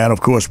 And,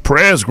 of course,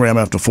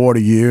 Presgram after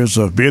 40 years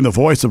of being the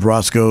voice of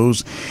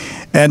Roscoe's.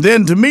 And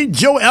then to meet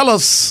Joe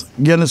Ellis,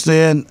 you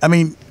understand? I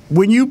mean,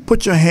 when you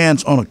put your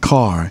hands on a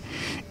car,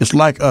 it's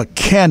like a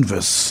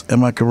canvas.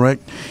 Am I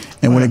correct?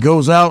 And when it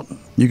goes out,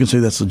 you can say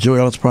that's a Joe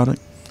Ellis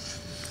product?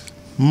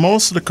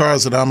 Most of the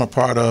cars that I'm a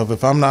part of,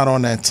 if I'm not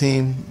on that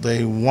team,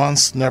 they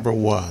once never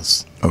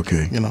was.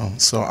 Okay.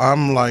 So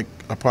I'm like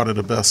a part of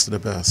the best of the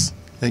best.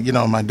 And,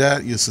 my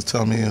dad used to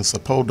tell me it's a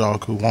pole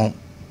dog who won't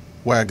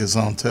wag his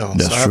own tail.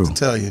 That's so I have to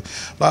tell you,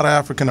 a lot of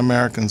African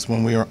Americans,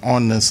 when we are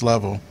on this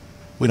level,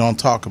 we don't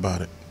talk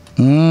about it.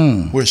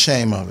 We're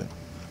ashamed of it.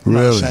 We're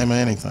not ashamed of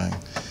anything.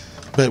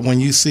 But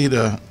when you see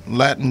the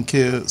Latin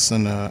kids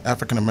and the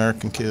African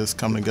American kids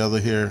come together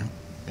here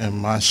in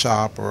my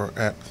shop or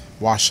at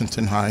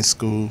Washington High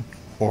School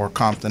or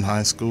Compton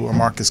High School or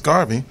Marcus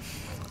Garvey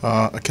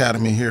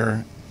Academy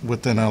here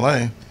within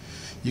LA,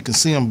 you can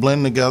see them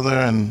blend together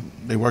and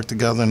they work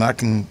together, and I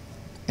can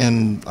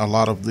end a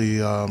lot of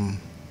the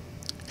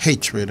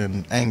hatred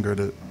and anger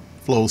that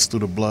flows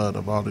through the blood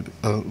of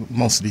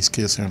most of these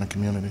kids here in the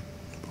community.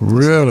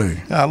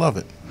 Really? Yeah, I love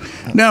it.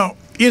 Now,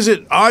 is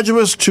it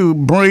arduous to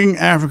bring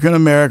African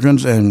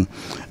Americans and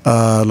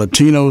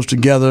Latinos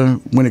together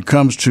when it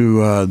comes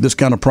to this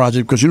kind of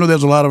project? Because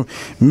there's a lot of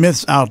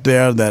myths out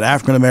there that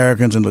African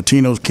Americans and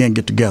Latinos can't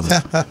get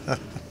together.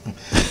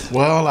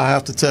 Well, I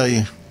have to tell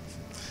you,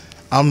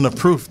 I'm the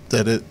proof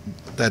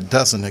that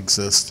doesn't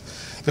exist.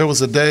 There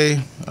was a day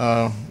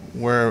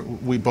where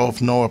we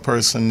both know a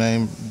person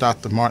named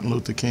Dr. Martin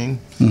Luther King.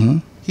 Mm-hmm.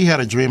 He had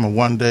a dream of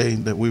one day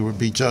that we would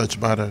be judged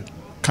by the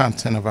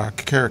content of our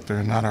character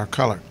and not our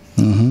color.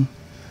 Mm-hmm.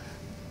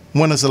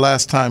 When is the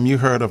last time you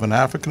heard of an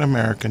African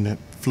American that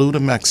flew to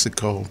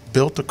Mexico,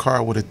 built a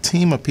car with a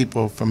team of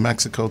people from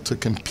Mexico to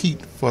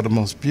compete for the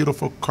most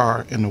beautiful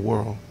car in the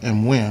world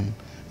and win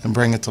and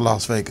bring it to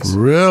Las Vegas?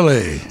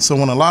 Really? So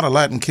when a lot of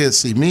Latin kids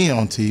see me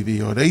on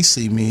TV or they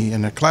see me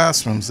in their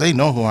classrooms, they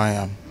know who I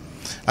am.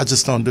 I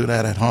just don't do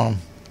that at home.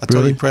 I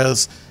told you,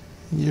 Prez,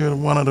 you're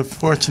one of the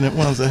fortunate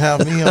ones that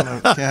have me on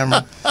a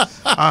camera.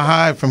 I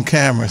hide from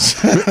cameras.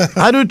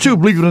 I do too,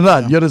 believe it or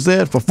not. You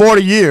understand? For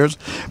 40 years,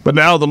 but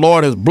now the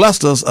Lord has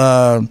blessed us.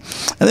 And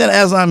then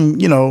as I'm,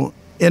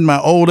 in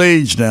my old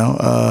age now,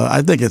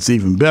 I think it's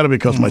even better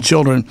because my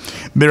children,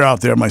 they're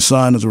out there. My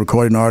son is a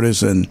recording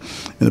artist, and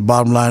the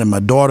bottom line, and my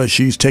daughter,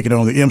 she's taking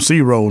on the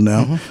MC role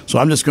now. So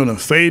I'm just going to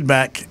fade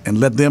back and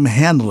let them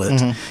handle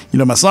it.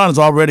 My son is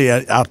already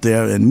out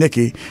there, and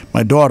Nikki,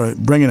 my daughter,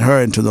 bringing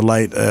her into the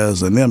light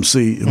as an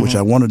MC, which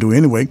I want to do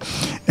anyway,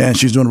 and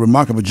she's doing a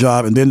remarkable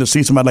job. And then to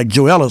see somebody like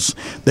Joe Ellis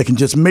that can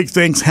just make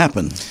things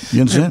happen.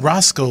 You understand?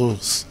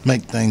 Roscoe's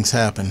make things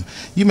happen.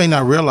 You may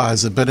not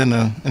realize it, but in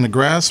the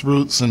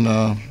grassroots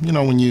and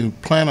when you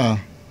plant a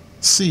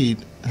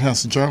seed, it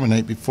has to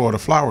germinate before the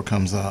flower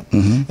comes out.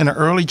 In the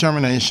early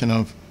germination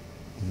of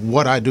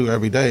what I do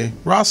every day,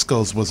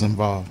 Roscoe's was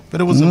involved.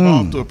 But it was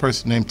involved through a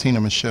person named Tina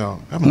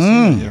Michelle. I haven't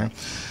seen her here.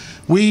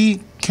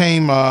 We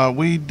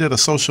did a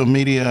social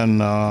media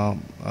and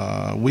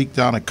week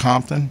down at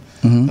Compton,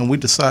 and we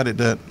decided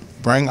that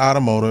bring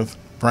automotive,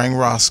 bring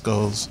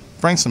Roscoe's,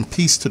 bring some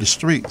peace to the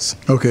streets.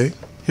 Okay.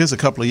 Here's a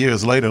couple of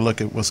years later, look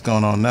at what's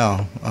going on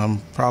now. I'm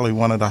probably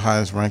one of the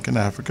highest ranking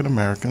African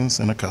Americans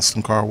in the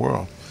custom car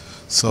world.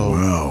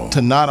 So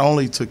to not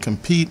only to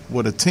compete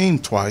with a team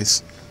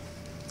twice,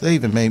 they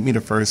even made me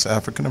the first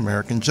African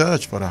American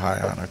judge for the high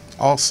honor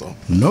also.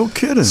 No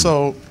kidding.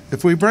 So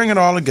if we bring it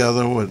all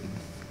together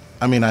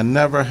I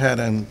never had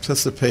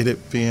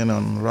anticipated being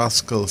on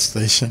Roscoe's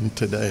station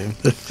today.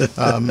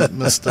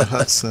 Mr.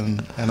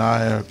 Hudson and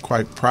I are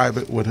quite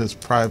private with his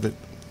private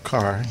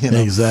car,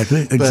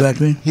 Exactly.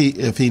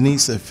 If he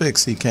needs it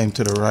fixed, he came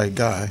to the right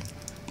guy.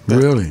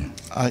 But really?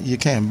 You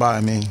can't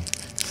buy me.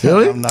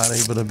 Really? I'm not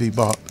able to be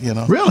bought,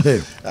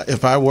 Really?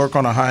 If I work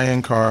on a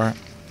high-end car,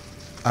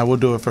 I will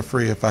do it for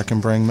free if I can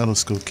bring middle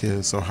school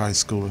kids or high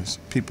schoolers,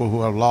 people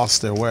who have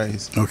lost their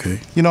ways. Okay.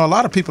 A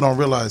lot of people don't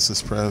realize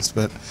this, Press,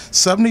 but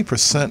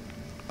 70%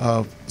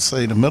 of,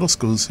 say, the middle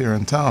schools here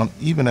in town,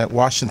 even at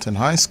Washington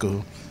High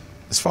School,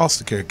 is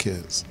foster care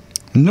kids.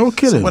 No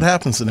kidding. So what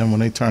happens to them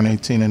when they turn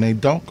 18 and they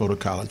don't go to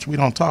college? We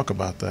don't talk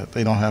about that.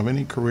 They don't have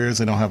any careers.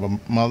 They don't have a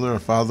mother or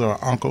father or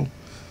uncle.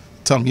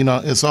 Tell them,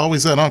 it's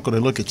always that uncle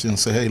that look at you and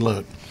say, hey,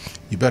 look,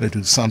 you better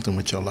do something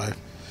with your life.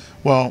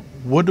 Well,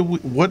 what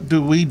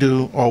do we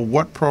do, or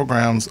what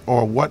programs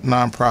or what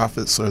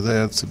nonprofits are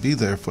there to be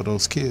there for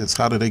those kids?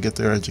 How do they get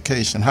their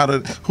education?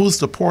 Who's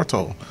the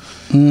portal?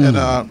 And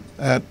a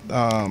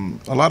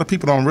lot of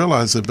people don't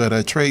realize it, but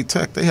at Trade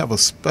Tech, they have a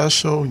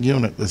special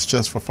unit that's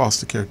just for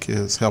foster care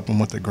kids, helping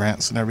with the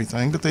grants and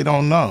everything that they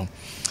don't know.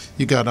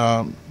 You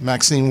got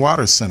Maxine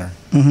Waters Center.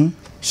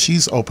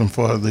 She's open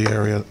for the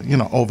area,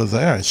 over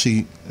there.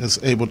 She is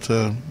able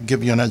to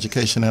give you an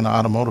education in an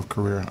automotive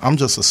career. I'm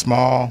just a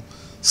small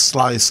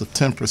slice of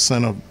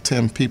 10% of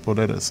 10 people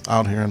that is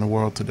out here in the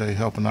world today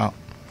helping out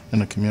in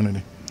the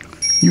community.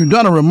 You've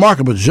done a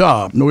remarkable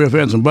job, no ifs,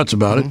 ands, and buts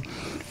about it.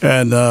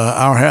 And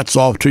our hats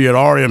off to you at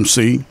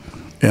RMC.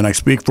 And I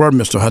speak for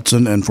Mr.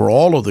 Hudson and for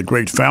all of the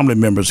great family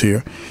members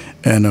here.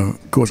 And,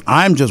 of course,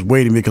 I'm just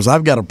waiting because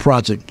I've got a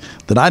project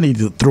that I need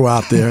to throw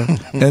out there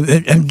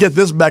and get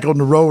this back on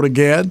the road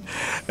again.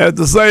 At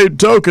the same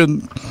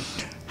token,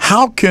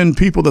 how can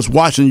people that's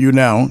watching you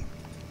now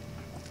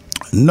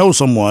know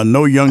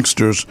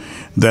youngsters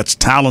that's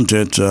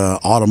talented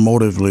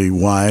automotively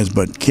wise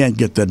but can't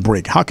get that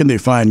break? How can they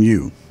find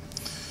you?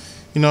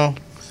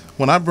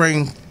 When I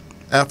bring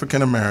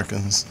African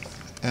Americans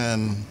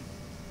and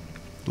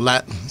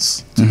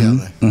Latins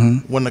together,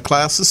 when the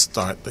classes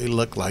start, they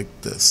look like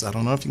this. I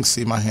don't know if you can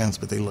see my hands,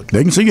 but they look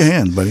They can see your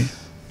hands, buddy.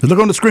 Just look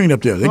on the screen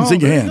up there. They can see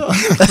your hands.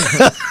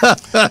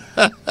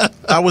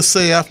 I would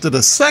say after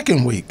the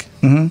second week,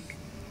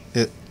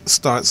 it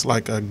starts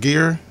like a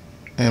gear,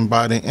 and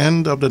by the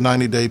end of the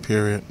 90-day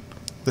period,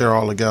 they're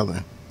all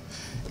together.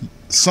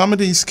 Some of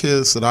these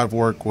kids that I've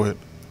worked with,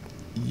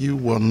 you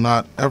will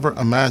not ever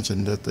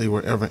imagine that they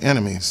were ever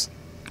enemies.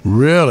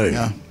 Really?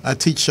 Yeah. I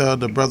teach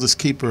the Brothers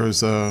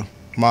Keepers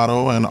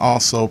motto, and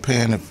also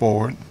paying it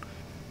forward,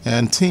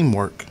 and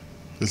teamwork.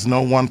 There's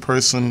no one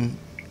person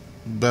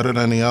better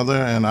than the other,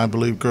 and I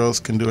believe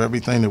girls can do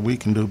everything that we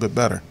can do, but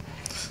better.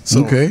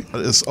 So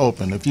it's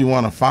open. If you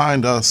want to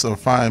find us or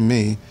find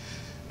me,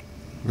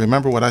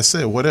 remember what I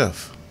said, what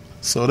if?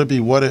 So it'll be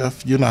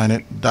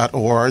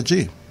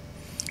whatifunited.org.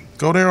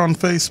 Go there on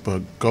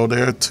Facebook. Go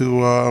there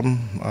to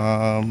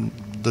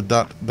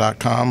the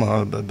 .com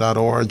or the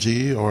 .org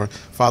or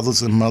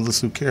Fathers and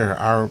Mothers Who Care.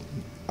 Our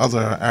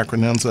other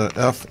acronyms are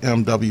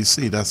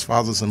FMWC. That's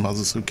Fathers and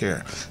Mothers Who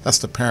Care. That's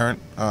the parent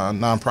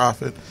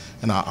nonprofit,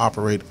 and I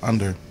operate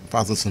under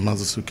Fathers and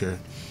Mothers Who Care.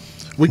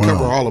 We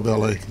cover all of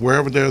LA.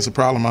 Wherever there's a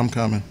problem, I'm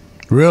coming.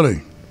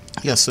 Really?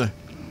 Yes, sir.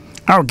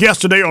 Our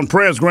guest today on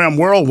Presgram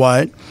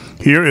Worldwide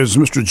here is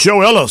Mr.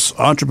 Joe Ellis,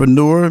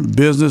 entrepreneur,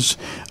 business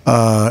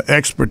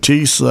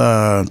expertise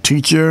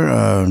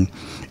teacher,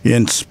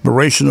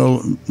 inspirational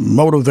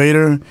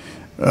motivator,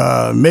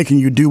 making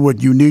you do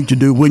what you need to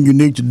do when you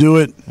need to do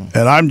it.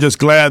 And I'm just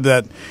glad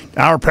that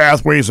our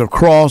pathways have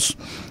crossed.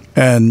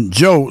 And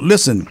Joe,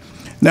 listen,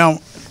 now,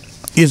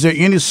 is there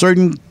any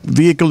certain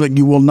vehicle that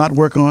you will not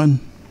work on?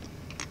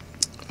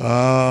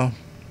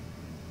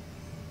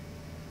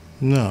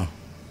 No.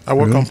 I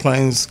work on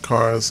planes,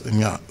 cars, and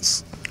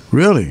yachts.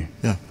 Really?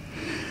 Yeah.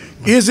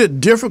 Is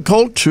it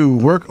difficult to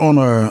work on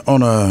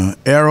a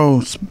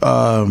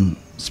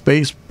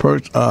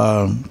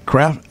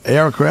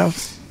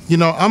aircraft? You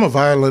know, I'm a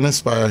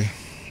violinist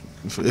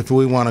if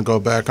we want to go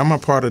back. I'm a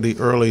part of the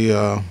early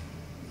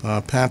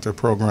Panther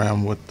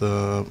program with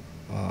the,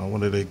 what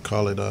do they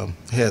call it,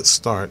 Head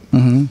Start.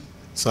 Mm-hmm.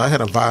 So I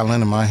had a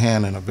violin in my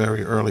hand at a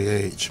very early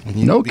age. When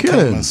you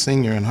became a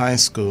senior in high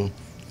school,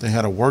 they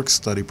had a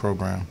work-study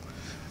program.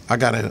 I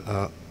got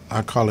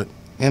I call it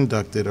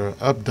inducted or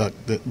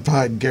abducted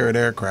by Garrett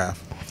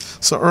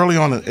Aircraft. So early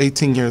on at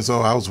 18 years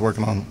old, I was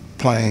working on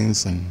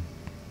planes and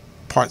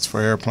parts for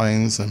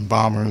airplanes and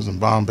bombers and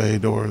bomb bay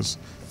doors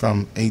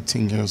from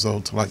 18 years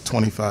old to like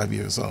 25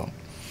 years old.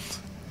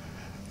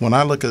 When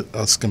I look at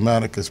a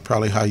schematic, it's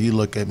probably how you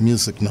look at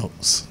music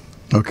notes.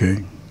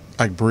 Okay.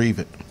 I breathe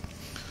it.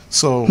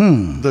 So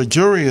the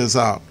jury is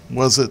out.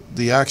 Was it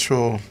the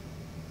actual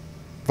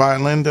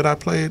violin that I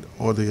played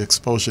or the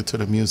exposure to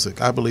the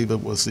music? I believe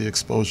it was the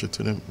exposure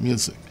to the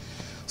music.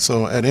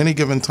 So at any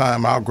given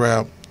time, I'll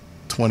grab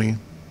 20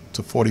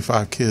 to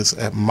 45 kids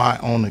at my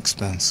own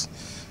expense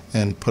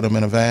and put them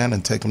in a van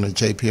and take them to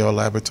JPL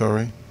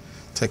Laboratory,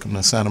 take them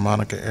to Santa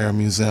Monica Air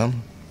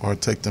Museum, or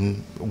take them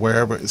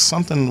wherever. It's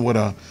something with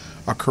a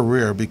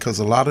career, because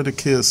a lot of the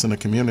kids in the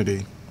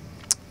community,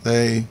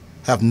 they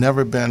have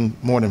never been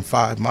more than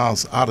 5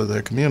 miles out of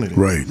their community.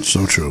 Right,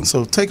 so true.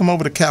 So take them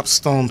over to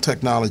Capstone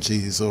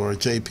Technologies or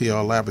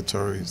JPL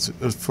Laboratories.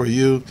 For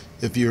you,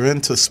 if you're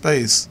into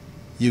space,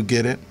 you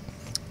get it.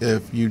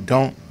 If you're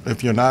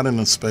not in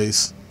the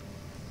space,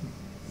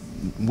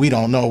 we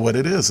don't know what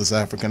it is as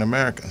African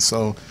Americans.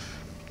 So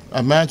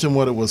imagine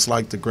what it was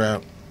like to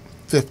grab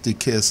 50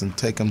 kids and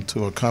take them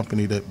to a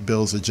company that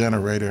builds a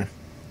generator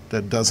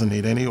that doesn't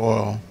need any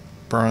oil,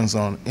 burns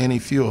on any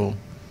fuel,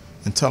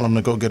 and tell them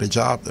to go get a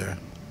job there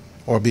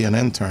or be an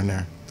intern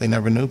there. They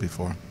never knew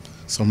before.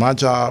 So my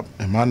job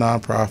and my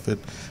nonprofit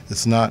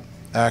is not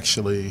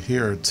actually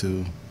here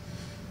to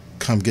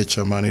come get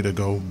your money to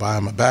go buy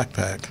them a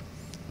backpack.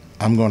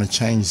 I'm going to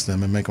change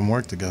them and make them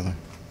work together.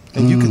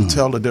 And you can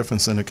tell the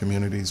difference in the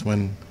communities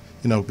when,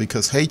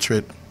 because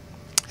hatred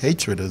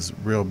is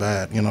real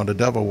bad. The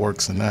devil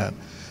works in that.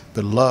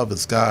 But love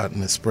is God,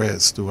 and it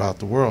spreads throughout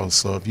the world.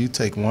 So if you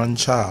take one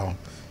child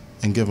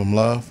and give him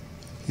love,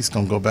 he's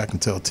going to go back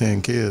and tell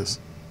 10 kids.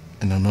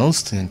 And then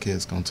those 10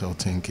 kids going to tell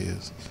 10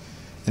 kids.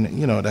 And,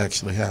 it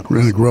actually happens.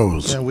 Really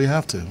grows. Yeah, we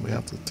have to. We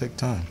have to take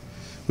time.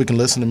 We can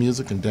listen to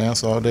music and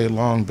dance all day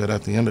long, but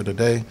at the end of the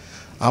day,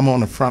 I'm on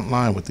the front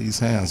line with these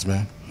hands,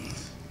 man.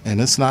 And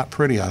it's not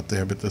pretty out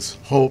there, but there's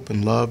hope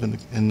and love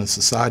in the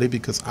society,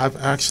 because I've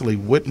actually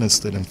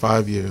witnessed it in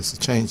 5 years, the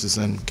changes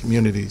in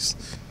communities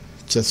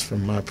just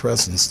from my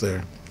presence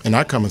there. And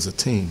I come as a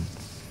team.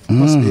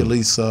 Must be at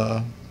least,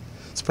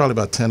 it's probably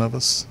about 10 of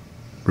us.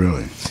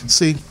 Really?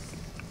 See,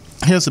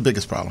 here's the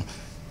biggest problem.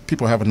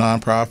 People have a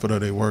nonprofit or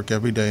they work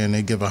every day and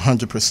they give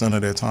 100%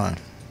 of their time.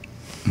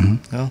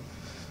 Mm-hmm.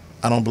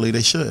 I don't believe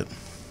they should.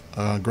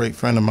 A great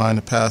friend of mine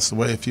that passed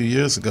away a few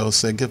years ago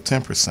said give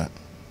 10%.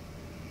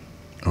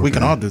 Okay. We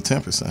can all do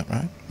 10%,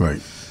 right? Right.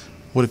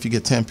 What if you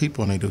get 10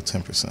 people and they do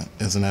 10%?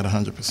 Isn't that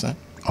 100%?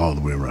 All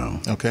the way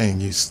around. Okay,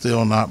 and you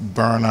still not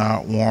burn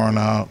out, worn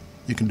out.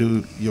 You can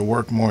do your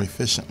work more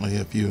efficiently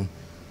if you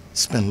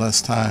spend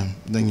less time,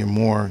 then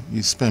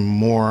you spend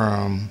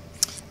more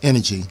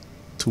energy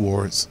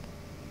towards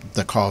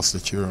the cause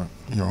that you're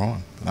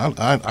on.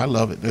 I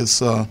love it.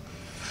 It's I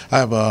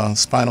have a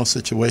spinal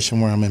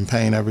situation where I'm in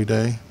pain every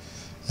day,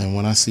 and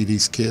when I see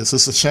these kids,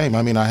 it's a shame.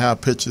 I mean, I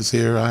have pictures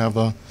here. I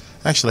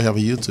actually have a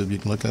YouTube. You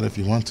can look at it if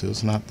you want to.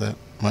 It's not that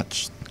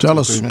much. Tell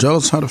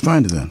us how to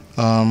find it then.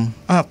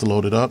 I have to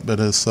load it up, but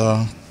it's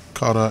called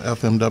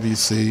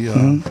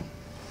FMWC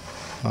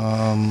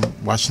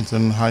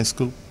Washington High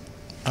School.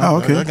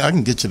 Okay. I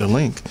can get you the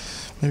link.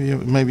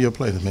 Maybe you'll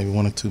play it. Maybe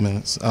 1 or 2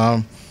 minutes.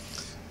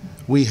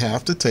 We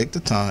have to take the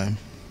time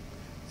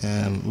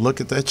and look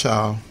at that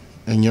child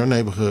in your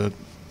neighborhood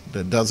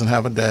that doesn't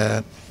have a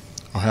dad,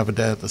 or have a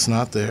dad that's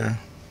not there,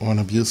 or an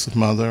abusive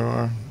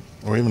mother,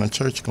 or even a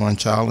church-going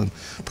child, and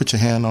put your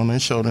hand on their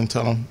shoulder and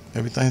tell them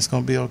everything's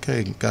going to be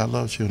okay. God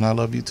loves you, and I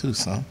love you too,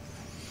 son.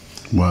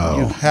 Wow.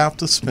 You have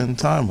to spend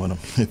time with them.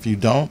 If you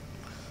don't,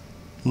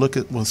 look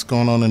at what's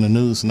going on in the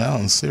news now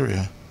in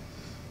Syria.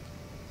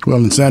 Well,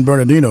 in San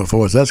Bernardino,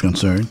 for as that's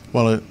concerned.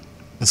 Well,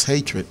 it's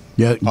hatred.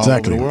 Yeah, exactly. All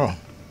over the world.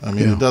 I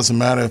mean, It doesn't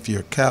matter if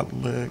you're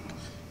Catholic,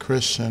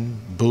 Christian,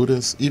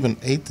 Buddhist, even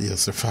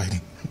atheists are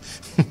fighting.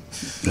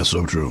 That's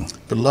so true.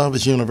 But love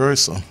is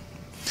universal.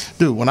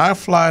 Dude, when I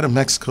fly to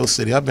Mexico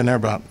City, I've been there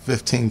about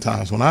 15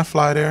 times. When I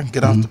fly there,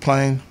 get off the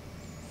plane,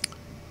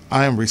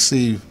 I am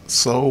received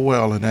so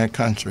well in that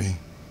country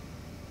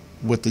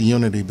with the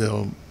unity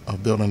build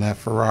of building that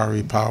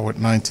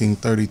Ferrari-powered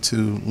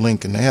 1932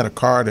 Lincoln. They had a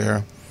car there,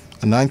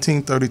 a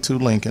 1932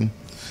 Lincoln.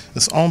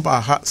 It's owned by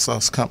a hot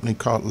sauce company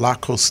called La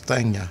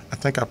Costeña. I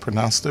think I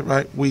pronounced it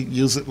right. We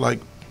use it like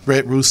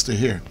Red Rooster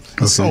here.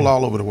 It's sold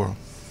all over the world.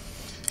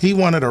 He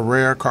wanted a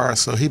rare car,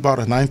 so he bought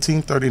a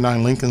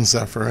 1939 Lincoln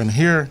Zephyr. And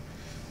here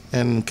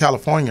in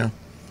California,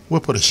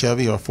 we'll put a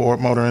Chevy or a Ford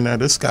motor in there.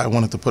 This guy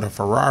wanted to put a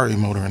Ferrari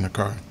motor in the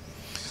car.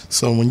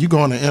 So when you go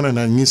on the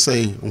internet and you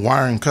say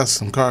wiring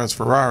custom cars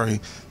Ferrari,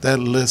 that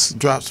list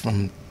drops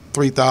from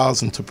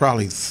 3,000 to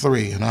probably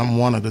 3, and I'm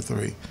one of the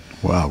 3.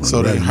 Wow.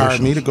 So they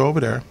hired me to go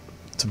over there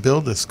to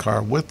build this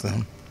car with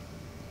them.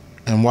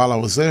 And while I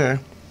was there,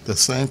 the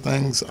same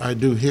things I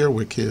do here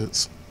with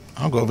kids,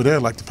 I'll go over there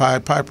like the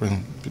Pied Piper,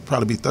 and there'd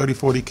probably be 30,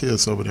 40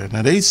 kids over there.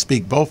 Now, they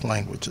speak both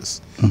languages.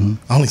 I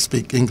only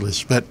speak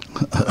English, but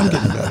I'm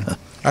getting better.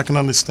 I can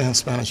understand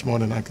Spanish more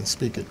than I can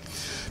speak it.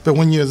 But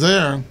when you're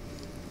there,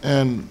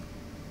 and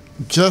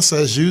just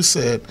as you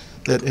said,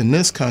 that in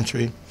this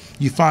country,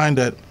 you find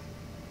that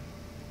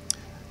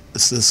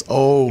it's this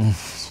old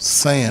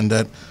saying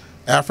that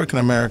African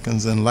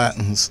Americans and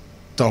Latins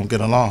don't get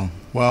along.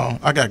 Well,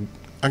 I got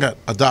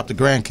adopted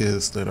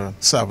grandkids that are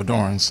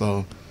Salvadoran,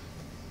 so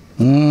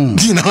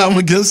you know, I'm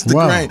against the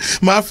grain.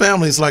 My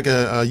family's like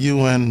a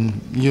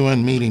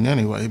UN meeting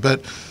anyway.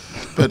 But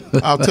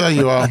I'll tell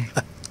you all,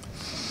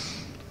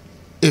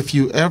 if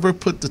you ever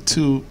put the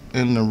two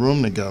in the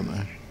room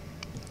together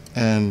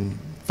and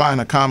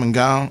find a common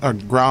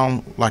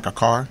ground like a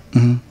car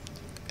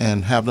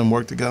and have them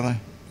work together,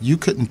 you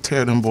couldn't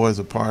tear them boys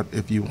apart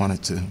if you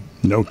wanted to.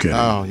 No kidding.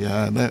 Oh,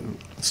 yeah.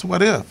 That's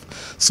What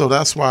If. So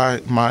that's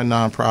why my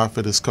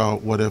nonprofit is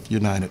called What If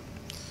United.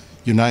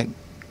 Unite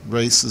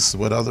races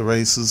with other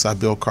races. I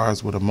build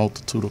cars with a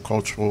multitude of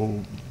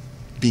cultural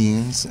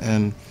beings.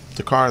 And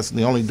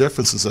the only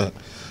difference is that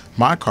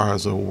my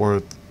cars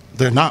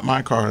they're not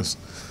my cars.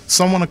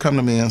 Someone will come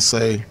to me and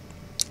say,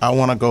 I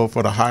want to go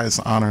for the highest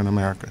honor in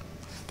America.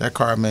 That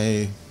car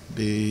may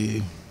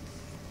be,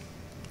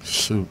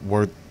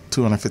 worth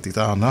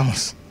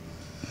 $250,000.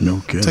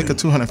 No kidding. Take a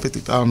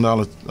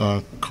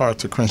 $250,000 car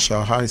to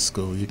Crenshaw High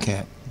School. You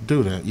can't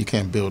do that. You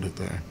can't build it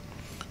there.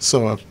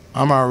 So if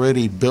I'm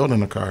already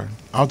building a car,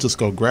 I'll just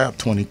go grab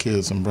 20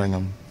 kids and bring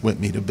them with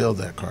me to build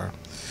that car.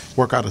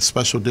 Work out a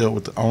special deal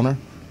with the owner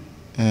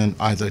and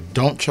either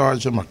don't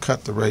charge them or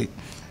cut the rate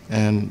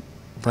and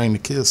bring the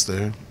kids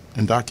there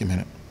and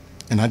document it.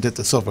 And I did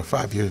this over a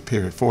 5-year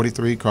period.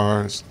 43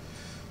 cars,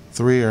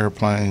 3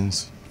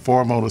 airplanes,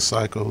 4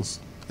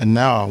 motorcycles, and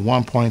now a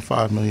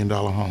 $1.5 million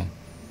home.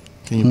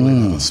 Can you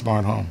believe that? A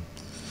smart home.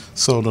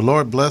 So the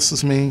Lord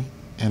blesses me,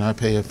 and I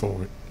pay it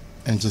forward,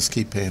 and just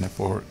keep paying it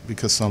forward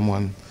because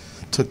someone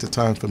took the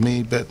time for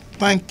me. But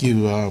thank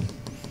you,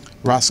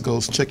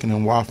 Roscoe's Chicken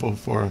and Waffle,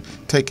 for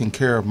taking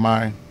care of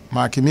my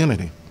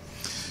community.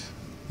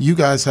 You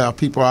guys have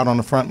people out on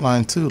the front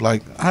line too.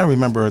 Like, I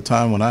remember a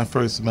time when I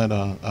first met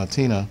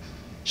Tina.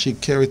 She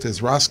carried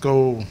this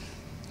Roscoe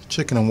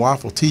Chicken and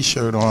Waffle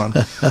T-shirt on.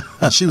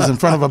 And she was in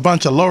front of a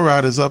bunch of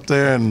lowriders up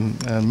there in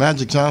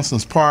Magic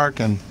Johnson's Park,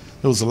 and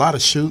there was a lot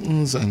of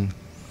shootings. And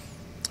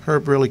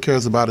Herb really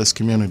cares about his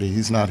community.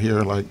 He's not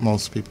here like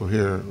most people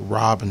here,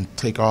 rob and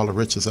take all the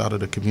riches out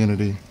of the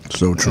community.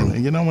 So true.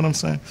 And you know what I'm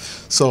saying?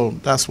 So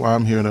that's why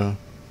I'm here to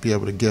be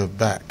able to give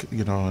back,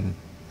 you know, and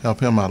help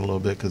him out a little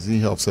bit because he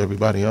helps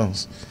everybody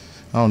else.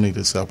 I don't need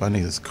his help. I need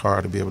his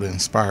car to be able to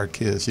inspire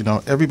kids. You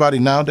know, everybody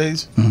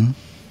nowadays,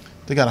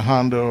 they got a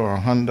Honda or a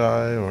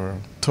Hyundai or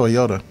a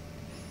Toyota.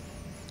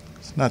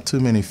 It's not too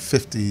many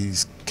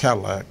 50s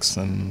Cadillacs.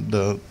 And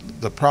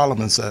the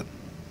problem is that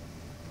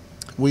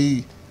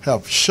we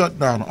have shut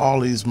down all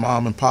these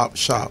mom and pop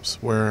shops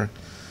where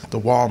the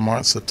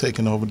Walmarts have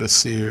taken over the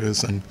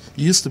Sears. And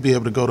you used to be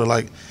able to go to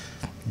like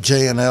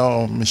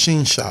J&L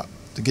machine shop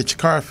to get your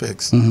car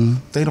fixed.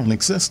 They don't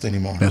exist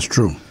anymore. That's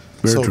true.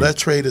 Very so true. that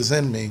trade is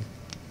in me.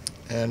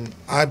 And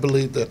I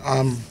believe that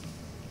I'm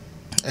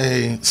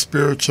a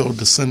spiritual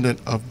descendant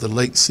of the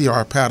late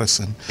C.R.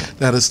 Patterson.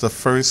 That is the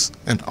first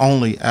and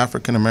only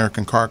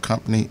African-American car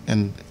company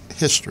in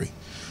history.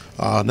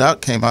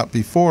 That came out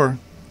before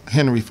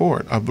Henry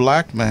Ford. A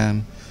black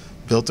man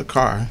built a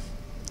car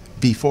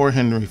before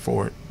Henry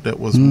Ford that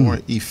was more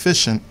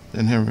efficient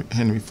than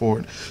Henry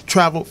Ford,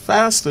 traveled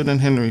faster than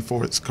Henry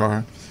Ford's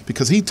car,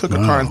 because he took a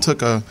car and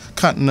took a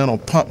Continental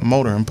pump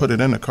motor and put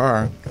it in the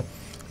car.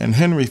 And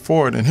Henry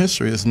Ford in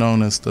history is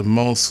known as the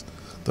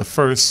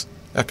first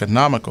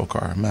economical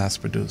car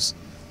mass-produced,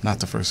 not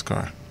the first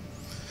car.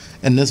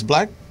 And this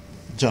black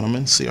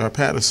gentleman, C.R.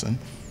 Patterson,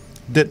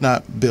 did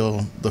not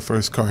build the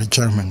first car.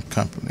 German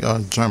company,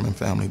 German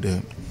family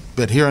did.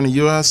 But here in the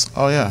U.S.,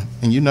 oh yeah,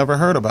 and you never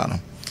heard about them.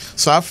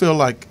 So I feel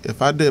like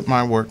if I did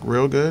my work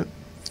real good,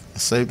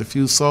 saved a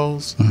few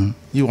souls,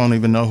 you won't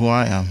even know who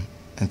I am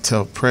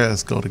until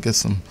prayers go to get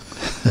some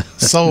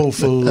soul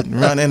food and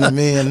run into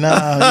me, and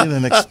now you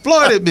done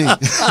exploited me.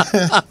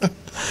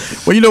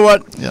 Well, you know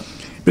what? Yep.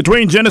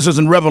 Between Genesis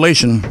and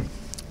Revelation,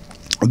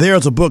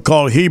 there's a book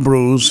called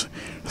Hebrews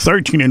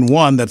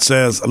 13:1 that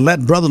says,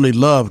 let brotherly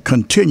love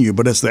continue.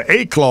 But it's the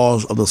A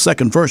clause of the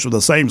second verse of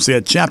the same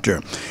said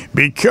chapter.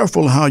 Be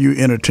careful how you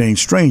entertain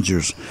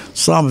strangers.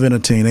 Some have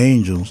entertained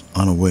angels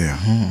unaware.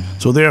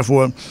 So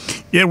therefore,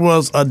 it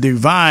was a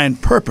divine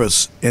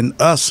purpose in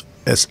us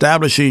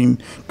establishing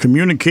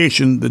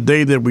communication the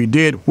day that we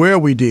did, where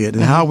we did,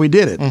 and how we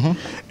did it.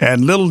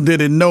 And little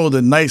did it know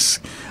the nice,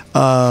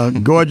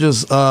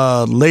 gorgeous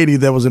lady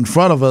that was in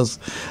front of us,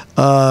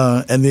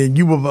 and then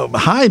you were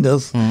behind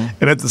us.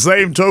 And at the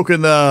same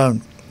token,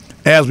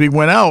 as we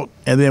went out,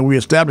 and then we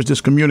established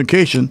this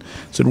communication,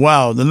 said,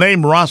 wow, the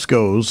name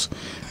Roscoe's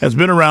has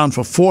been around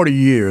for 40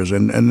 years.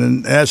 And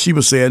then, as she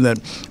was saying, that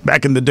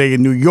back in the day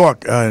in New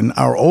York, in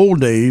our old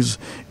days,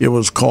 it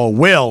was called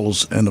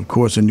Wells, and of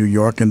course in New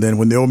York. And then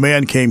when the old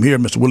man came here,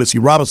 Mr. Willis C.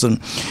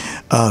 Robinson,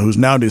 who's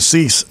now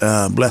deceased,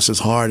 bless his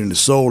heart and his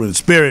soul and his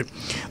spirit,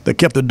 that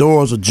kept the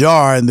doors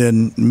ajar and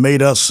then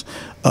made us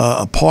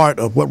a part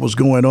of what was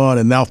going on.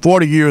 And now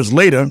 40 years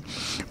later,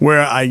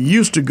 where I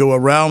used to go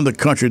around the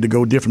country to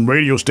go different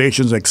radio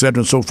stations, et cetera,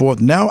 and so forth,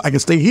 now I can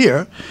stay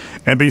here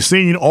and be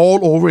seen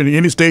all over in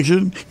any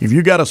station. If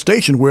you got a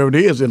station, wherever it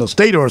is, in a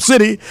state or a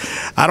city,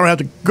 I don't have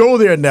to go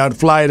there now to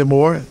fly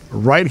anymore.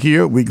 Right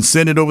here, we can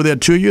send it over there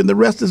to you, and the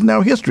rest is now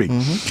history.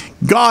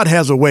 God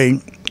has a way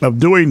of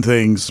doing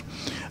things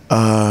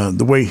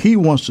the way he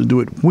wants to do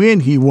it, when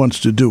he wants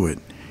to do it.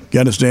 You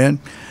understand?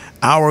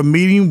 Our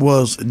meeting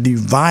was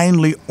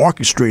divinely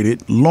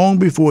orchestrated long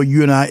before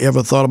you and I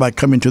ever thought about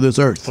coming to this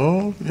earth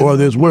or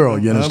this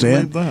world, you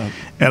understand?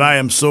 And I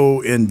am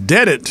so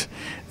indebted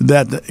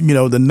that, you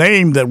know, the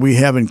name that we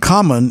have in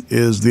common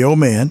is the old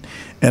man,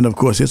 and of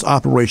course his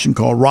operation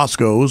called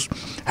Roscoe's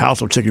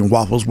House of Chicken and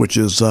Waffles, which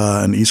is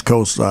an East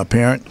Coast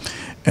parent.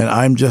 And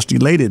I'm just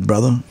elated,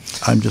 brother.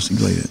 I'm just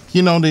elated.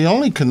 You know, the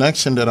only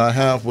connection that I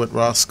have with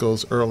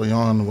Roscoe's early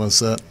on was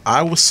that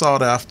I was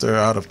sought after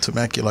out of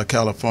Temecula,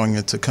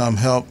 California, to come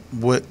help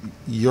with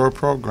your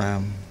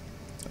program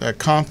at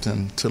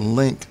Compton to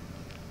link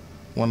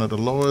one of the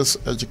lowest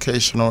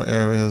educational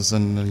areas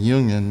in the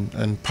Union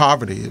and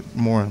poverty,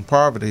 more in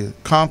poverty,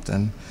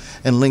 Compton,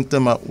 and link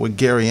them up with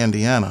Gary,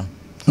 Indiana.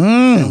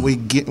 And we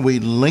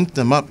linked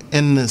them up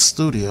in this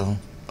studio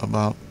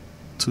about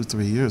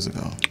 2-3 years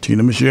ago.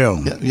 Tina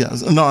Michelle. Yeah.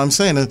 No, I'm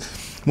saying that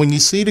when you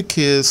see the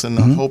kids and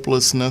the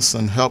hopelessness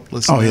and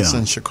helplessness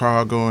in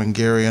Chicago and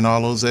Gary and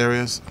all those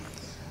areas,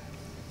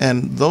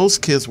 and those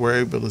kids were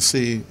able to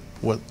see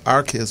what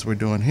our kids were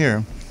doing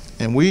here,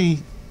 and we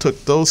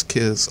took those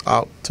kids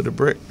out to the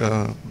brick.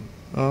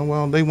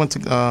 Well, they went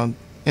to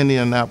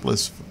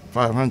Indianapolis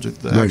 500,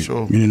 the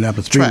actual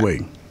Indianapolis track.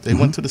 Speedway. They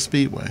went to the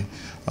Speedway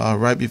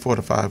right before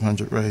the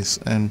 500 race,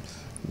 and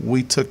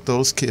we took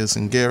those kids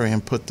in Gary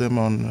and put them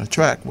on a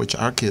track, which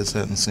our kids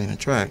hadn't seen a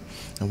track,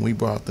 and we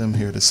brought them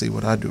here to see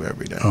what I do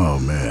every day. Oh,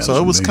 man. So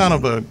it was kind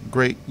of a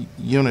great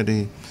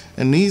unity,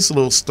 and these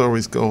little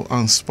stories go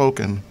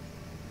unspoken,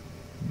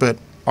 but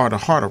are the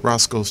heart of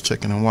Roscoe's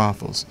Chicken and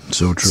Waffles.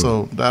 So true.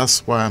 So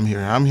that's why I'm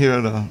here. I'm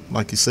here to,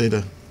 like you say,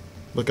 to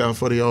look out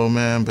for the old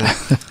man, but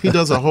he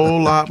does a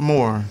whole lot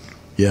more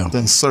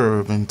than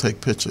serve and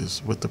take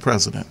pictures with the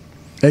president.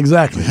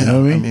 Exactly. You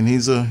know what I mean?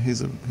 He's a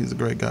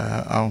great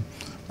guy.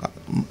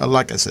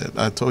 Like I said,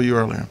 I told you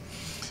earlier,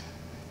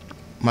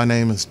 my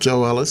name is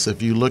Joe Ellis.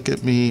 If you look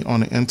at me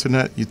on the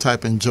internet, you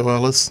type in Joe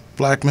Ellis,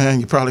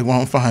 Blackman, you probably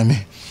won't find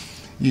me.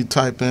 You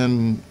type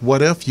in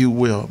what if you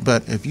will,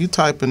 but if you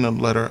type in the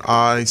letter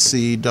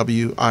ICWIRES,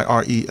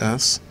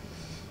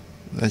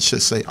 that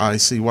should say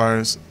IC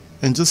Wires,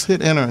 and just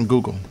hit enter in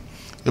Google.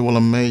 It will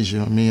amaze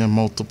you, me in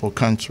multiple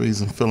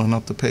countries and filling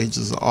up the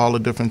pages of all the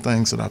different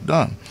things that I've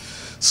done.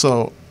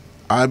 So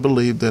I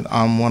believe that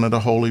I'm one of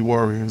the holy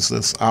warriors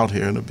that's out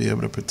here to be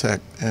able to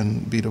protect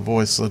and be the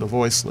voice of the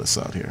voiceless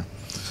out here.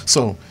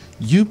 So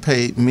you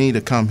paid me to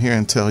come here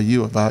and tell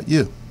you about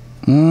you.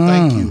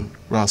 Thank you,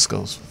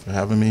 Roscoe's, for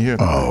having me here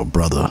tonight. Oh,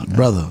 brother,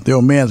 the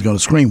old man's going to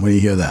scream when he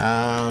hear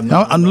that.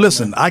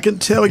 Listen, I can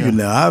tell you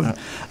now,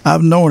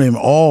 I've known him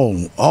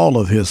all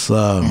of his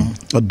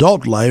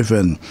adult life,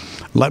 and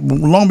like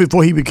long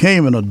before he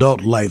became an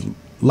adult life.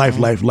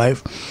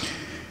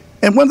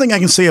 And one thing I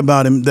can say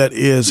about him that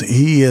is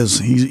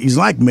he's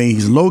like me.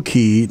 He's low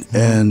key,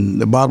 and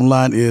the bottom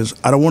line is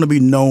I don't want to be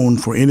known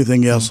for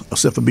anything else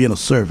except for being a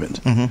servant.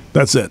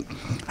 That's it.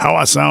 How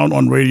I sound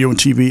on radio and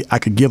TV, I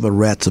could give a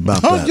rat's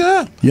about that.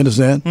 Yeah. You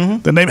understand?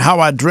 The name, how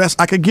I dress,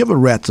 I could give a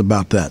rat's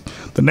about that.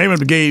 The name of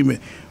the game,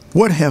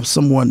 what have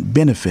someone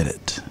benefited?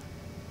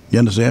 You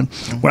understand?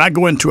 When I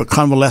go into a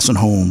convalescent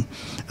home,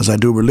 as I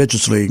do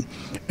religiously,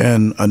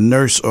 and a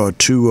nurse or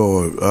two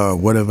or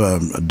whatever,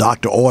 a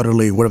doctor,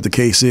 orderly, whatever the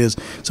case is.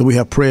 So we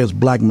have prayers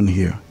Blackmon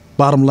here.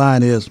 Bottom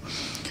line is,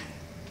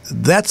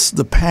 that's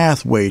the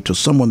pathway to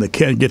someone that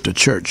can't get to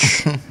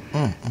church.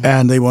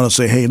 And they want to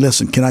say, hey,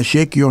 listen, can I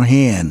shake your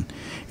hand?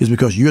 It's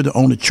because you're the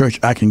only church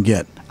I can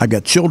get. I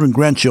got children,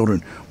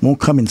 grandchildren, won't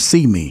come and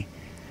see me.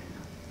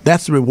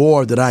 That's the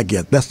reward that I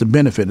get. That's the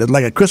benefit. It's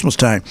like at Christmas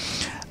time,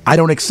 I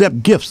don't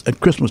accept gifts at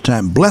Christmas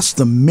time. Bless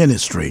the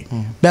ministry.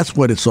 That's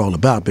what it's all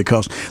about,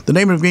 because the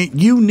name of the game,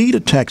 you need a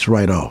tax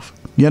write-off.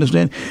 You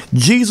understand?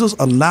 Jesus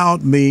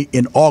allowed me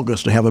in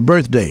August to have a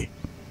birthday.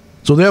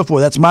 So therefore,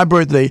 that's my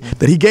birthday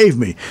that he gave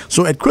me.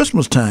 So at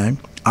Christmas time,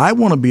 I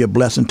want to be a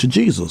blessing to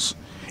Jesus.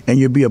 And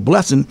you be a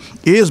blessing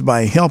is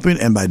by helping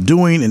and by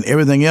doing and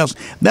everything else.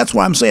 That's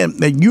why I'm saying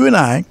that you and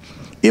I,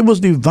 it was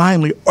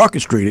divinely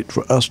orchestrated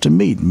for us to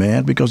meet,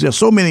 man, because there's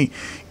so many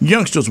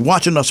youngsters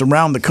watching us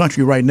around the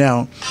country right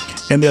now.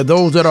 And there are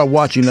those that are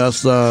watching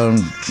us. I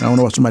don't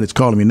know what somebody's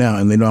calling me now,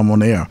 and they know I'm on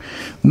the air.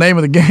 The name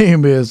of the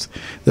game is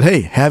that,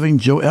 hey, having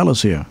Joe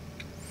Ellis here.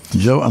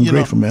 Joe, I'm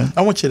grateful, man.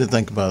 I want you to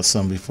think about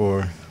something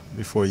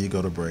before you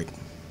go to break.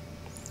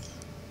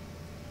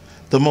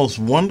 The most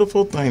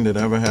wonderful thing that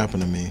ever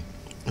happened to me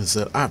is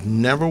that I've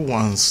never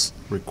once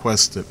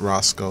requested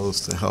Roscoe's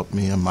to help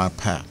me in my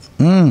path.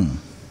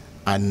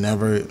 I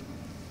never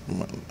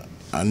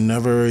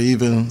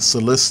even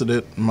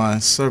solicited my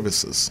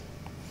services.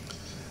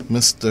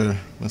 Mr.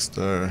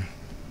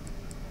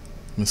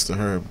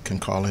 Herb can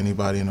call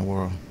anybody in the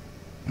world.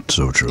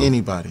 So true.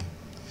 Anybody.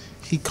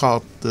 He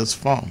called this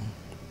phone.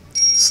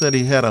 Said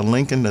he had a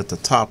Lincoln that the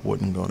top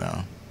wouldn't go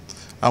down.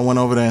 I went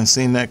over there and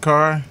seen that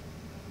car.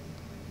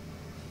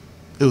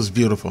 It was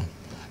beautiful.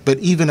 But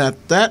even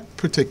at that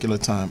particular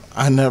time,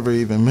 I never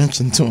even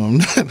mentioned to him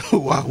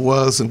who I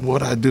was and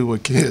what I do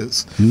with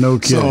kids. No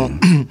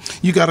kidding. So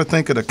you got to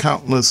think of the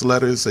countless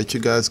letters that you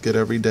guys get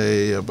every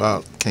day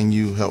about, can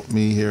you help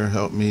me here,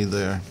 help me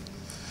there.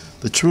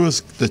 The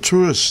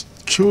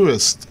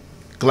truest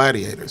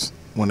gladiators,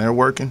 when they're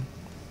working,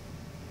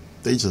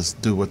 they just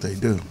do what they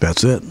do.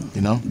 That's it. You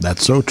know?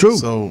 That's so true.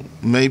 So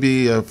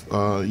maybe if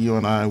you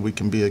and I, we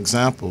can be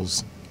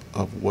examples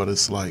of what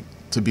it's like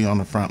to be on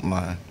the front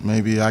line.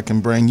 Maybe I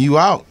can bring you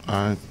out.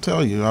 I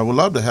tell you, I would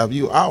love to have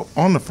you out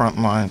on the front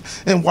line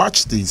and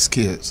watch these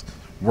kids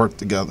work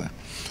together.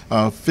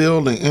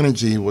 Feel the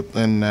energy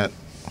within that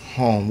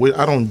home.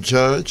 I don't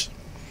judge.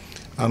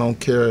 I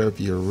don't care if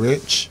you're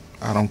rich.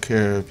 I don't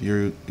care if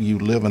you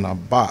live in a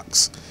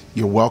box.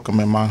 You're welcome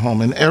in my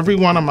home. In every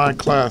one of my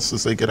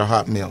classes, they get a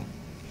hot meal.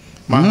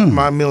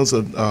 My meals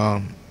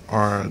are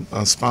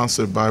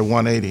sponsored by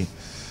 180.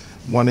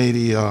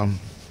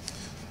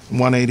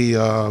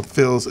 180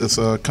 Phil's is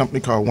a company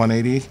called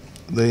 180.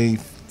 They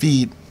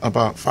feed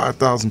about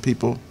 5,000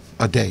 people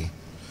a day.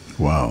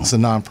 Wow. It's a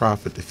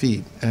nonprofit to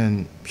feed.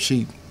 And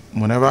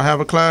whenever I have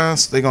a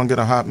class, they're going to get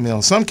a hot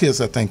meal. Some kids,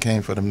 I think,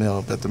 came for the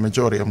meal, but the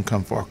majority of them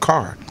come for a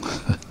car.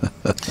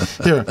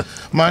 Here,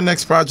 my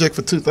next project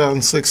for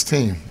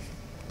 2016,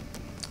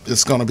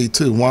 it's going to be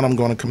two. One, I'm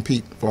going to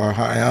compete for a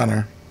high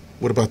honor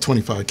with about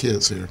 25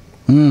 kids here.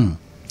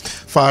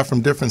 5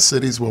 from different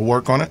cities will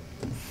work on it,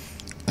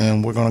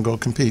 and we're going to go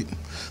compete.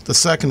 The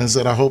second is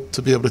that I hope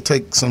to be able to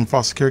take some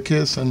foster care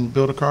kids and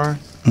build a car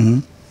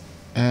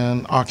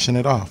and auction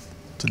it off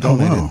to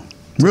donate it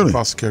to the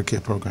foster care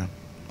kid program.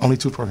 Only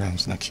 2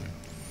 programs next year.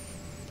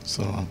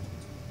 So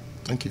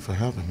thank you for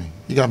having me.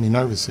 You got me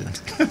nervous here.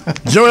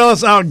 Joe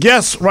Ellis, our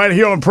guest right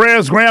here on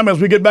Presgram. As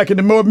we get back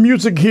into more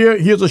music here,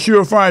 here's a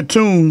surefire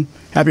tune.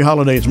 Happy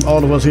holidays from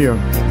all of us here.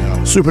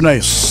 Super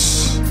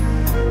nice.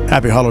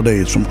 Happy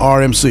holidays from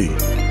RMC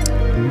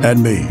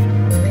and me.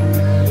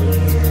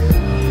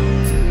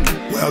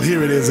 Well,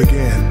 here it is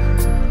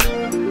again.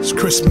 It's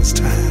Christmas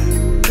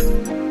time.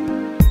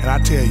 And I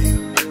tell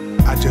you,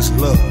 I just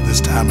love this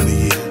time of the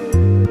year.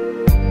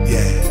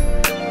 Yeah.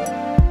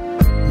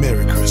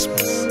 Merry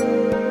Christmas.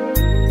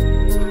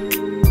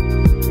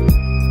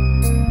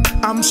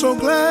 I'm so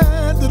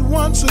glad that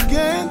once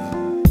again,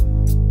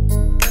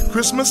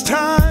 Christmas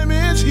time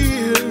is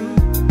here.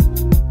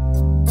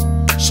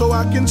 So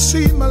I can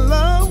see my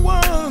loved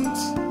ones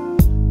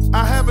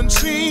I haven't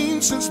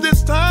seen since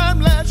this time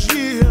last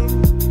year.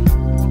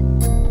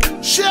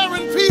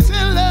 Sharing peace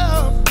and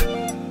love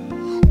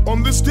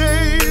on this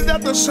day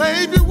that the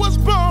Savior was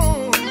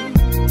born.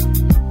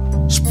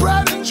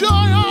 Spreading joy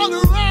all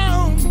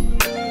around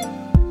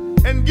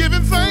and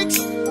giving thanks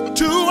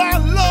to our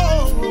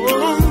Lord.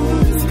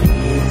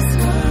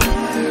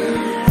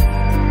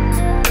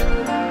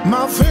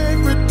 My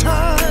favorite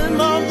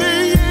time of the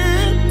year,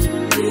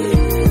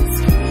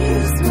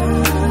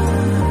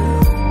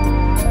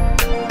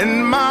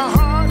 and my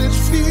heart is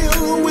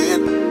filled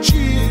with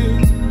cheer.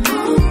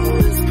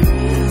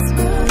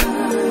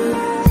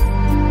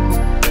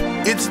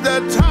 It's the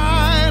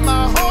time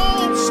I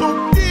hold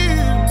so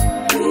dear.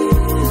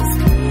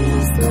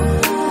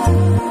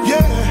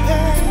 Yeah.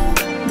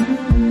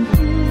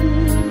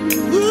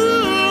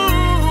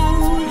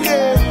 Ooh,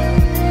 yeah.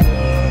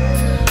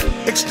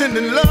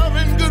 Extending love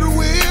and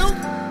goodwill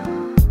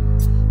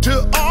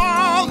to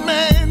all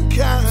mankind.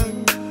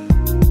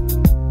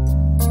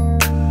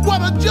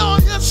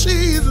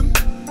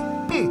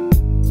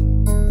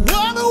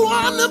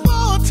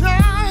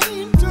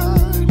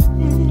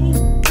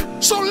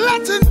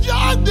 let's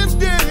enjoy this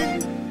day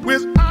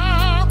with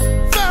our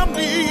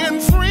family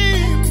and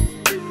friends.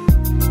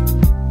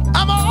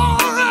 I'm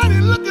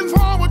already looking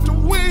forward to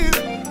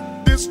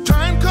when this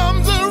time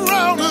comes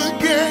around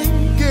again.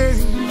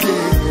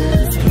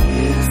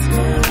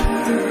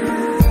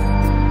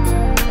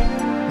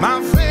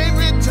 My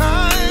favorite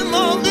time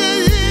of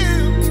the year,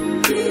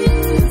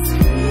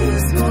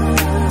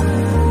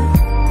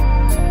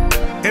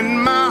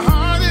 and my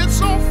heart is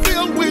so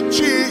filled with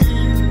cheer.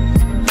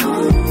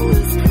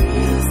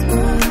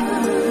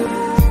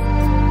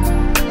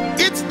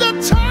 It's the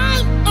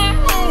time I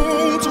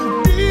hold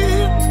so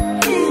dear.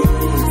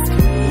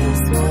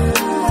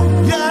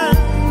 Yeah.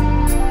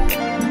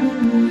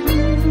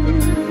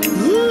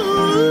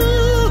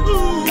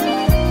 Ooh,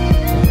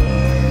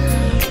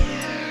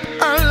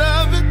 I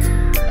love it.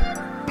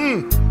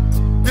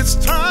 This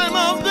time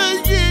of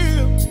the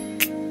year,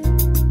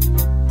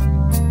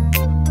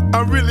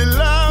 I really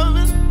love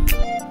it.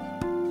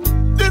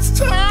 This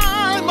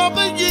time of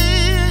the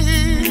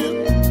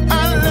year,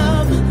 I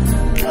love it.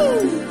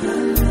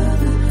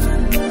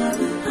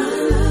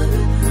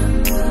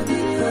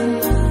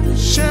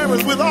 Share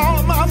it with all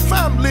of my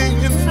family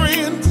and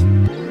friends.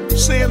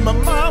 Seeing my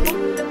mama,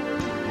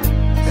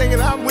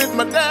 hanging out with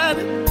my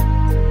daddy.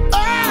 Oh,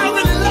 I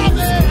really love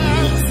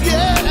it.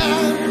 Yeah.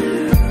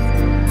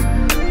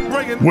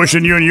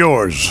 Wishing you and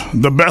yours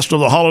the best of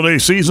the holiday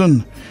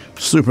season.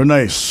 Super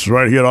Nice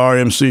right here at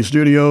RMC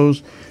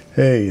Studios.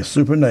 Hey,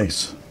 Super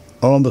Nice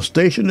on the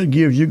station that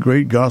gives you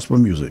great gospel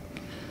music.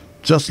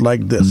 Just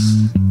like this.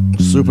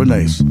 Super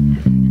Nice.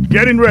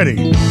 Getting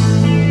ready.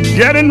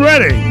 Getting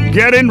ready.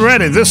 Getting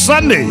ready. This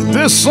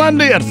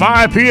Sunday at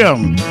 5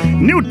 p.m.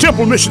 New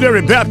Temple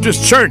Missionary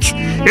Baptist Church.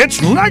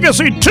 It's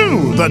Legacy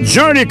 2. The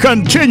journey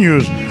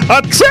continues.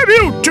 A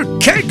tribute to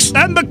Cakes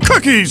and the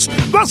Cookies.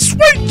 The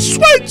sweet,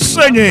 sweet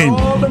singing.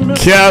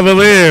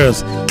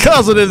 Cavaliers.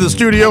 Cousin in the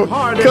studio.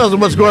 Cousin,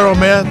 what's going on,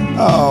 man?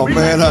 Oh,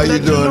 man, how you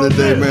doing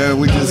today, man?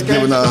 We just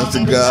giving honor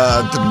to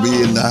God to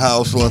be in the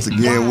house once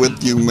again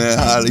with you, man.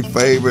 Highly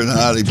favored,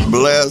 highly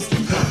blessed.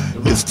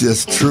 It's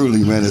just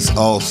truly, man, it's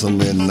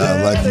awesome. And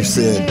like you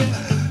said,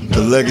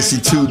 the Legacy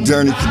 2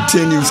 Journey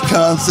Continues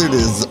concert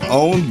is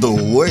on the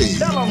way,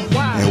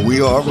 and we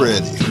are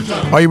ready.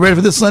 Are you ready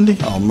for this Sunday?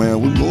 Oh,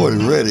 man, we're more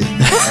than ready.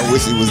 I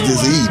wish it was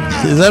this evening.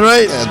 Is that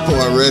right? That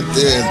part right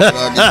there, so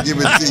I can give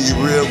it to you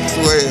real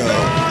swell.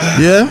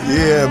 Yeah?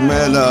 Yeah,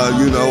 man,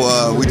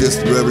 we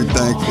just very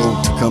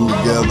thankful to come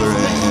together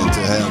and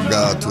to have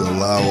God to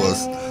allow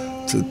us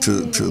to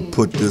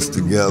put this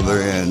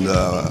together, and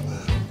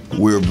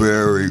we're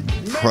very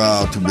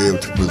proud to be able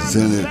to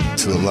present it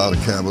to a lot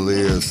of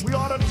Cavaliers,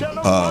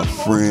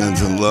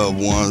 friends and loved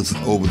ones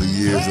over the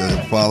years that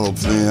have followed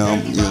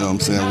them. You know what I'm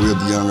saying? We're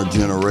the younger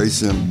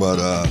generation, but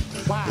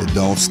it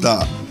don't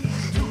stop.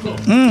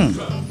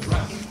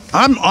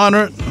 I'm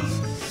honored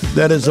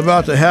that it's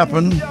about to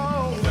happen,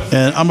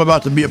 and I'm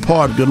about to be a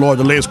part of it. Good Lord,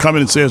 the latest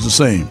comment says the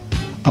same.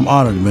 I'm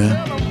honored,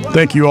 man.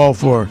 Thank you all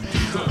for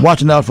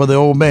watching out for the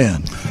old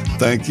man.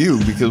 Thank you,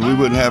 because we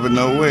wouldn't have it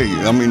no other way,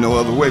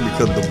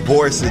 because the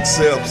voice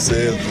itself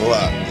says a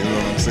lot, you know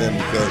what I'm saying?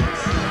 Because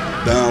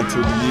down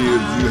through the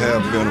years, you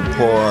have been a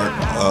part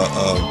of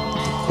the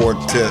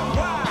quartet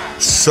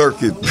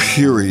circuit,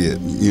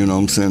 period, you know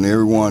what I'm saying?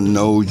 Everyone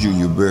knows you,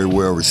 you're very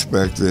well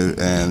respected,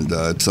 and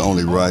it's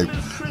only right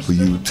for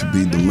you to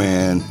be the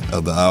man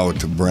of the hour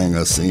to bring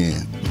us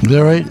in. Is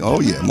that right? Oh,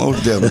 yeah,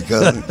 most definitely,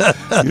 cousin.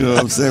 You know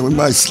what I'm saying? We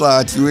might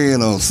slide you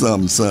in on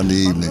something Sunday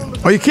evening.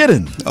 Are you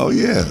kidding? Oh,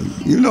 yeah.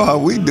 You know how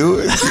we do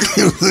it.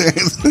 You know what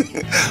I'm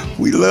saying?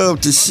 We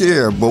love to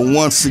share. But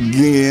once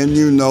again,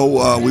 we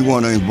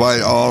want to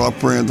invite all our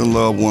friends and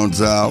loved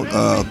ones out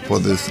for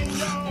this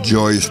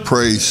joyous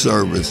praise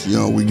service. You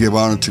know, we give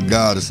honor to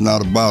God. It's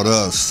not about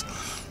us.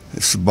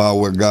 It's about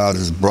where God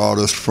has brought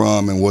us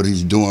from and what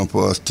he's doing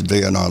for us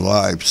today in our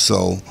lives.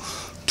 So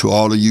to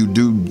all of you,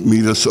 do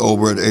meet us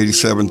over at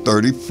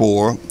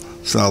 8734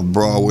 South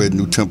Broadway at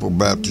New Temple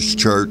Baptist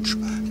Church.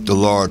 The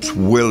Lord's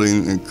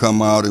willing, and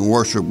come out and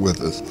worship with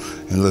us.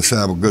 And let's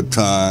have a good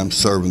time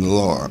serving the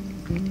Lord.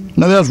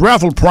 Now, there's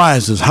raffle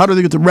prizes. How do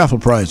they get the raffle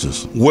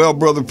prizes? Well,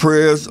 Brother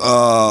Prayers,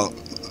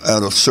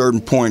 at a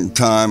certain point in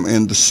time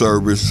in the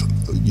service,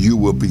 you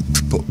will be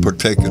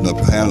partaking of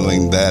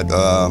handling that.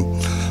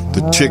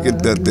 The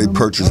ticket that they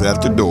purchase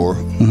at the door,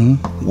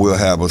 we'll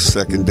have a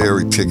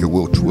secondary ticket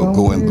which will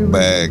go in the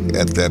bag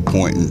at that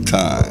point in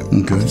time.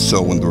 Okay.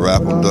 So when the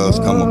raffle does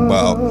come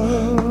about,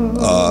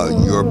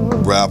 your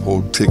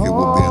raffle ticket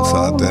will be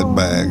inside that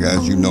bag,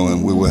 as you know,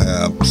 and we will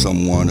have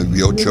someone of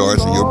your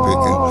choice or your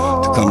picking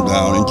to come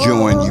down and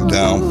join you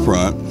down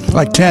front.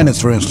 Like Tannis,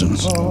 for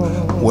instance.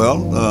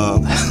 Well,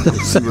 if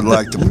she would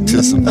like to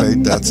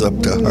participate, that's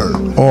up to her.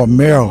 Or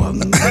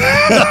Maryland.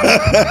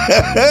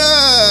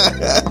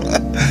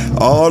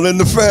 All in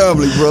the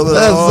family, brother.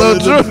 That's all so in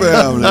true. the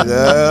family.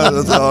 Yeah,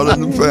 that's all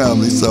in the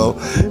family. So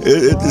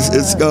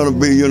it's going to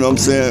be, you know what I'm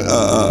saying,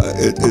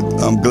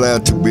 I'm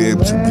glad to be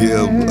able to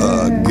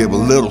give a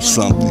little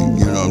something,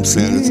 you know what I'm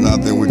saying. It's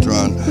not that we're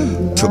trying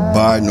to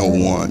buy no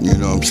one, you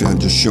know what I'm saying?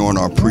 Just showing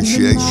our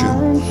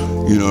appreciation,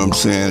 you know what I'm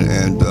saying?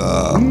 And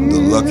the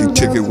lucky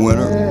ticket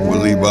winner will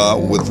leave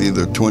out with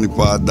either a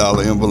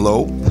 $25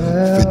 envelope,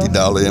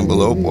 $50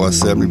 envelope, or a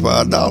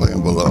 $75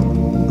 envelope.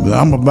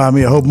 I'm going to buy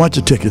me a whole bunch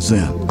of tickets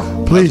then.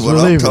 Please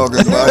believe it. That's what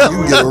I'm talking about. You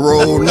can get a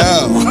roll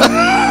now.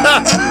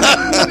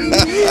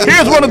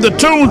 Here's one of the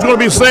tunes going to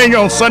be sang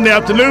on Sunday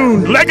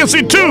afternoon.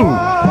 Legacy 2,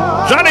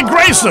 Johnny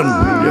Grayson,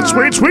 your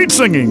sweet, sweet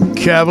singing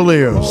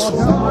Cavaliers.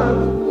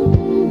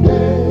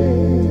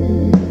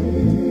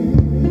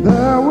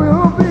 There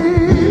will be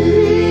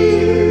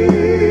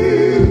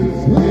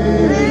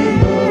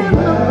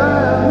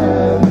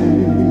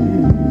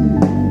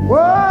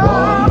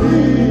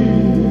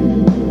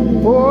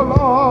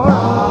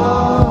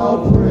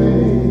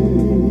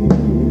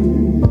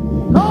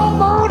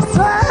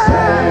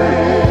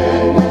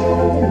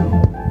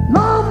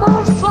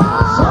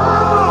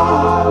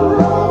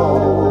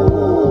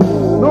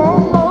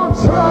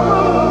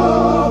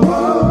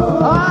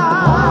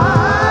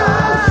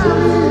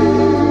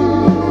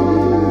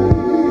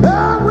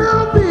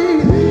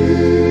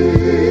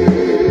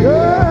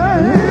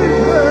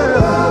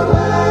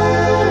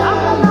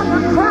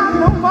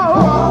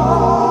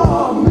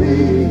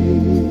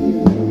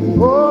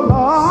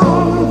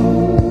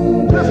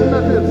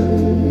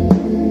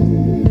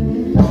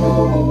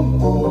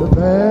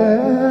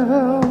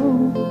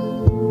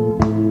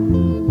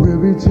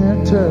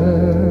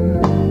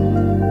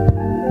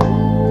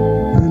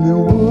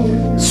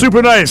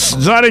Super nice.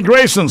 Johnny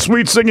Grayson,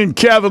 sweet singing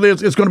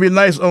Cavaliers. It's going to be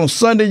nice on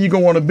Sunday. You're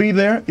going to want to be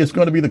there. It's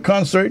going to be the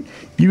concert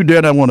you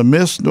dare not want to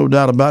miss, no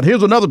doubt about it.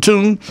 Here's another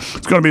tune.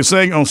 It's going to be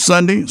sang on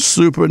Sunday.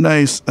 Super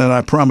nice. And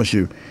I promise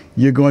you,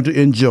 you're going to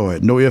enjoy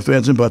it. No ifs,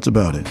 ands, and buts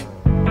about it.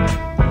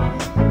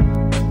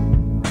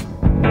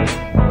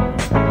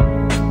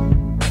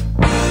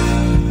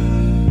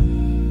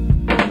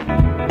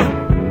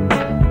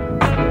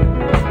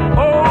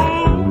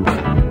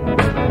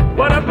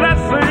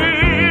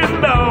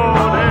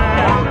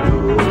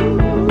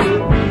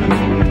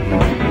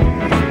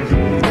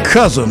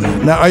 Cousin.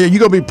 Now, are you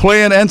going to be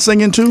playing and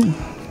singing too?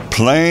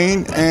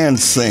 Playing and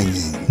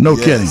singing. No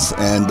kidding.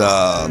 And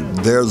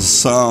there's a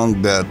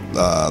song that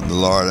the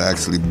Lord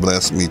actually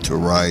blessed me to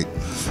write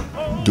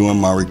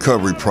during my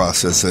recovery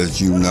process,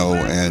 as you know,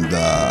 and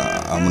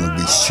I'm going to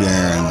be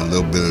sharing a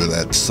little bit of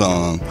that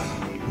song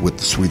with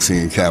the Sweet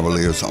Singing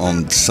Cavaliers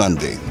on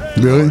Sunday.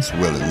 Really? Lord's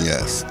willing,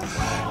 yes.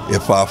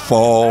 If I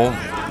fall,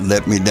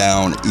 let me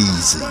down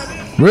easy.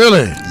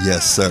 Really?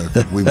 Yes, sir.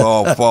 We've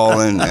all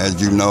fallen,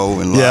 as you know,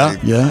 in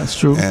life. Yeah, that's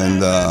true.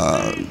 And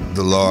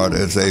the Lord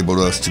has enabled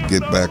us to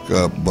get back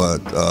up, but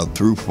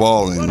through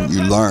falling,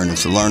 you learn.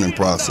 It's a learning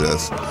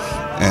process.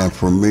 And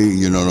for me,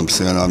 you know what I'm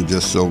saying, I'm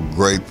just so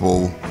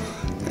grateful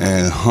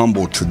and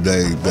humble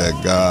today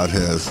that God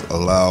has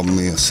allowed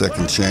me a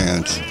second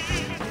chance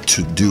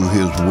to do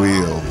His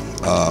will.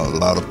 A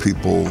lot of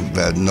people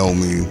that know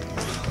me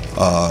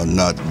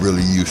not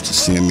really used to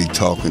seeing me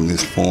talk in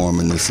this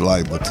form, in this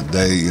light, but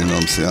today, you know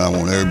what I'm saying, I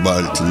want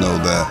everybody to know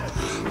that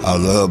I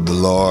love the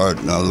Lord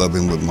and I love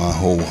Him with my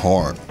whole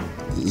heart,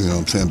 you know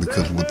what I'm saying,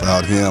 because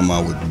without Him, I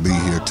wouldn't be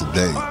here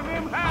today.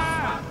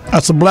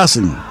 That's a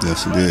blessing.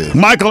 Yes, it is.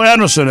 Michael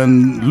Anderson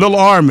and Little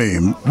Army,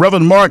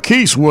 Reverend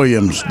Marquise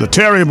Williams, the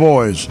Terry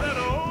Boys,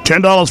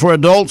 $10 for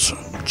adults,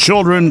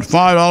 children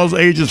 $5,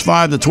 ages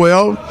 5 to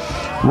 12.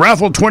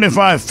 Raffle $25,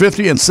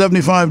 $50, and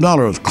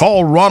 $75.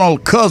 Call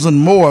Ronald Cousin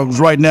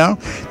Morgs right now,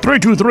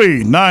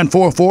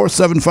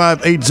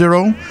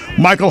 323-944-7580.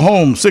 Michael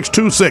Holmes,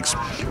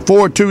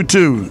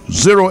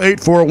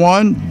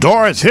 626-422-0841.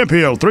 Doris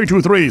Hemphill,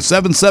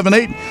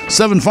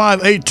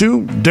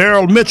 323-778-7582.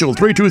 Daryl Mitchell,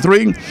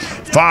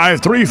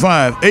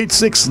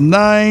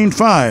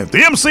 323-535-8695.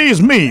 The MC is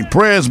me,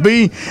 Prayers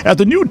B, at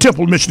the New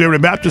Temple Missionary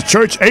Baptist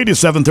Church,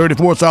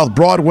 8734 South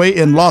Broadway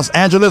in Los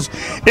Angeles.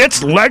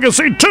 It's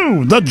Legacy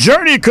 2, The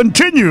Journey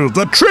continues,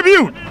 the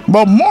tribute,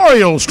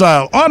 memorial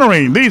style,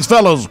 honoring these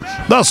fellows,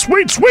 the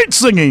sweet, sweet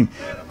singing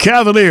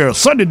Cavaliers.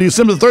 Sunday,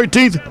 December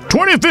 13th,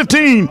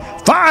 2015,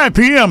 5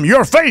 p.m.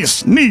 Your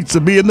face needs to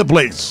be in the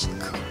place. Oh,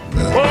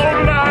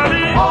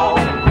 Lordy, oh,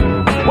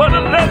 what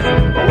a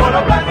blessing, what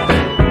a blessing.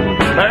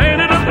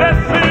 Ain't it a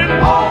blessing?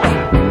 Oh,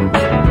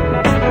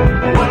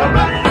 what a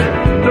blessing.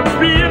 To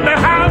be in the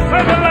house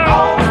of the Lord.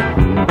 Oh,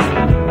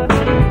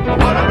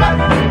 what a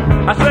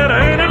blessing. I said,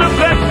 ain't it a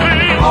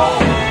blessing? Oh,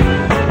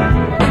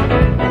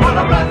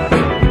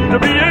 to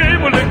be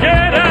able to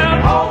get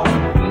up,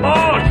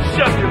 oh,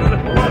 shucks,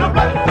 what a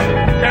blessing,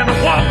 and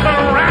walk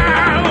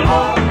around,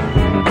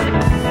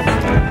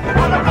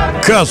 what a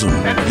blessing. Cousin.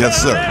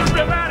 Yes, sir.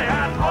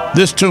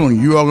 This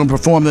tune, you all going to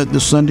perform that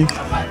this Sunday?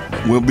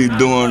 We'll be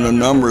doing a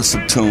number of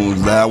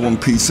tunes. That one,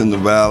 Peace in the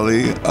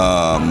Valley,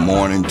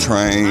 Morning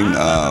Train.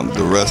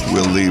 The rest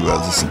we'll leave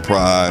as a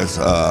surprise.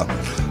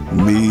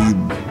 Me,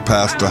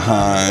 Pastor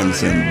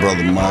Hines, and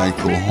Brother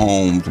Michael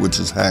Holmes, which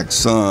is Hack's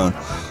son,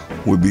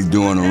 we'll be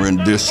doing a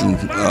rendition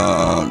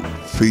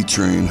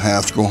featuring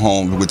Haskell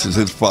Holmes, which is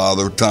his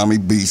father, Tommy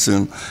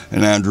Beeson,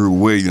 and Andrew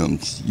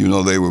Williams. You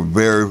know, they were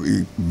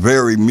very,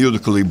 very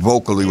musically,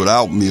 vocally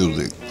without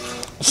music.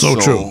 So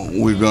true.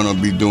 We're going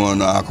to be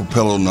doing an a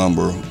cappella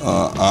number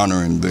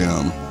honoring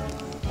them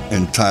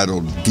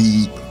entitled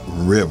Deep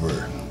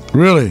River.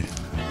 Really?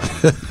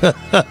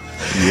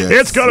 Yes,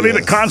 it's going to be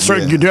the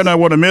concert you did not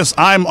want to miss.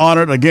 I'm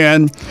honored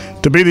again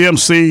to be the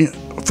MC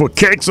for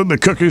Cakes and the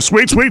Cookies,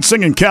 Sweet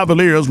Singing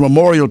Cavaliers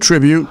Memorial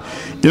Tribute.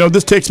 You know,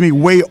 this takes me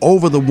way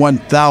over the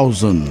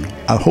 1,000.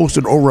 I've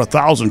hosted over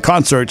 1,000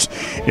 concerts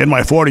in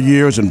my 40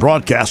 years in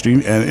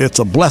broadcasting, and it's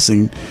a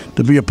blessing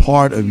to be a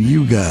part of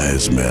you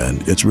guys,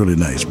 man. It's really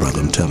nice, brother,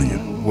 I'm telling you.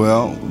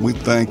 Well, we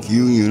thank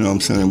you, you know what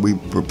I'm saying? We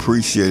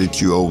appreciated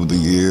you over the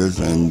years,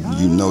 and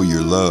you know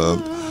you're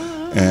loved.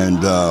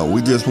 And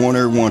we just want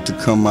everyone to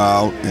come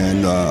out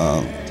and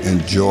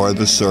enjoy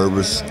the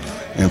service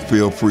and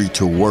feel free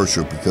to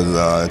worship, because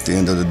at the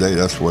end of the day,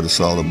 that's what it's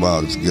all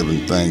about. It's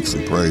giving thanks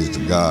and praise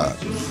to God.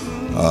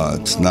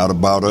 It's not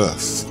about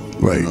us.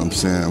 Right. You know what I'm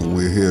saying?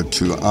 We're here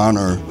to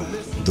honor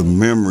the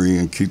memory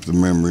and keep the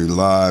memory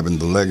alive and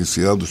the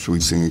legacy of the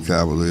Sweet Singing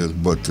Cavaliers.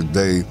 But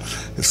today,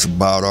 it's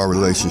about our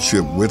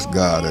relationship with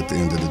God at the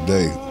end of the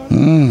day. You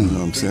know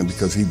what I'm saying?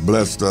 Because he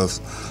blessed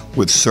us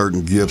with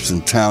certain gifts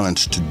and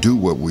talents to do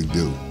what we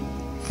do.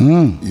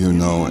 You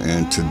know,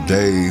 and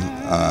today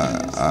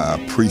I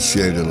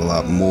appreciate it a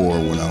lot more.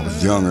 When I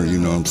was younger, you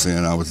know what I'm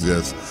saying, I was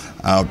just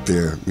out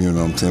there, you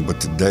know what I'm saying.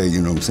 But today,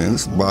 you know what I'm saying,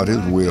 it's about his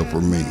will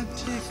for me,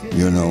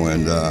 you know,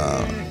 and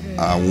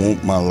I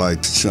want my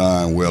light to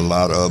shine where a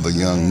lot of other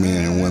young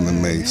men and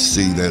women may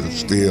see that are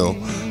still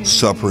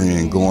suffering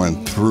and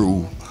going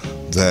through,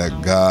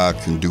 that God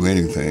can do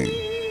anything.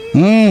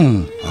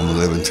 I'm a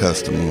living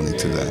testimony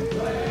to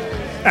that.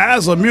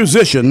 As a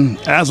musician,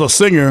 as a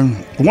singer,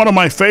 one of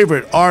my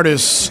favorite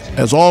artists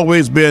has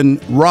always been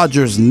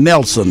Rogers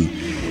Nelson.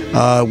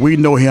 We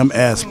know him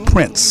as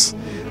Prince,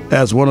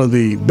 as one of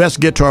the best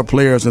guitar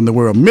players in the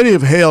world. Many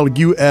have hailed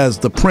you as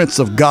the Prince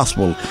of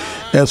Gospel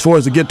as far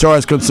as the guitar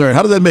is concerned.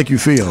 How does that make you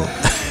feel?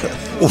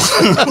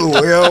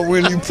 Well,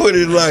 when you put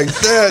it like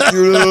that,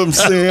 you know what I'm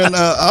saying?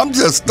 I'm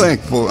just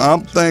thankful.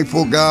 I'm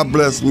thankful God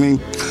blessed me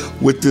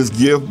with this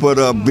gift, but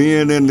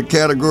being in the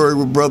category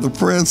with Brother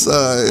Prince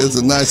is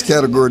a nice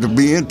category to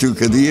be into,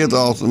 because he is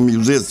also a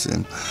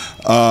musician.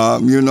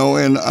 You know,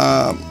 and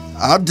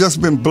I've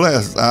just been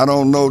blessed. I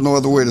don't know no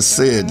other way to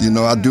say it. You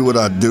know, I do what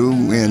I do,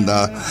 and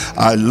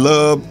I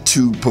love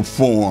to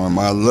perform.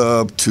 I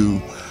love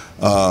to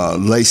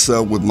lace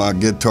up with my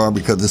guitar,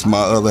 because it's my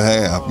other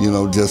half. You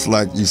know, just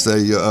like you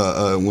say,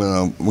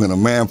 when a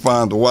man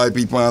finds a wife,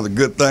 he finds a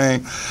good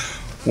thing.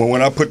 Well,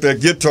 when I put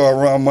that guitar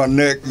around my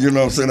neck, you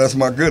know what I'm saying, that's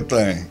my good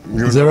thing.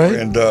 Is that right?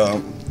 And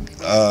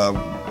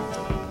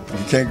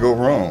you can't go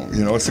wrong.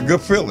 You know, it's a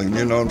good feeling,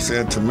 you know what I'm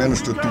saying, to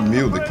minister through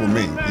music for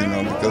me, you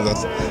know,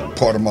 because that's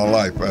part of my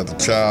life as a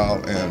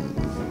child and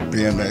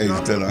being the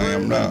age that I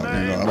am now.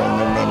 You know, I don't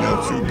know nothing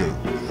else you do,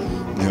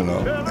 you know,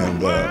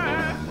 and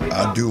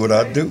I do what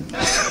I do.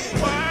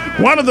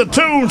 One of the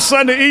tunes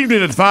Sunday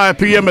evening at 5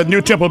 p.m. at New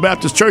Temple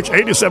Baptist Church,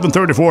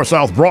 8734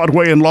 South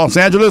Broadway in Los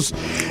Angeles,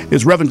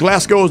 is Reverend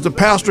Glasgow is the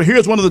pastor.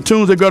 Here's one of the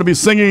tunes they're going to be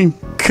singing,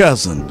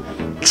 Cousin,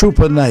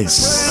 Trooper Nice.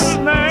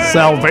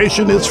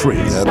 Salvation is free.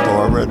 That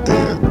part right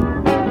there.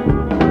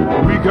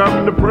 We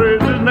come to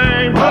praise his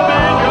name.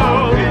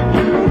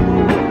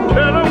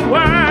 Tell him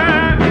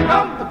why. We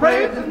come to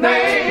praise his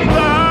name.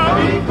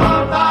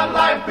 Because our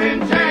life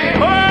been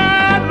changed.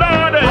 Oh,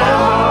 Lord.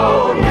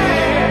 Oh, yeah.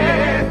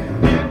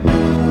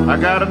 I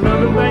got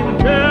another thing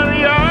to tell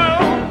y'all.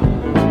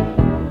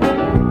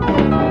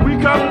 We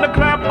come to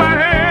clap our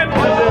hands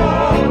today.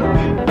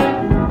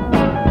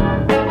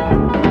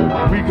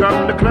 We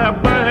come to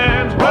clap our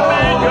hands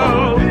today,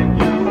 y'all.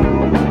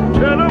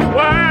 Tell them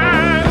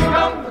why. We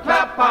come to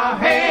clap our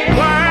hands.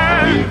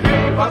 Why? He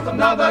gave us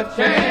another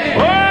chance.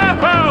 Oh,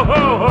 oh,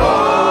 oh,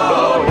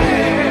 oh,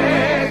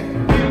 yeah.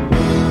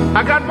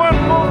 I got one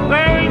more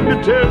thing to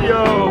tell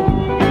y'all.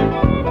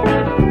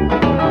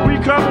 We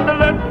come to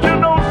let you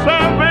know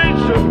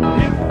salvation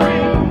is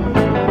free.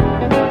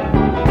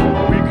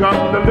 We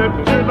come to let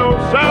you know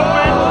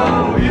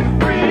salvation is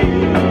free.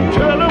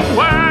 Tell them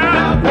why.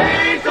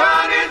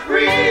 Salvation is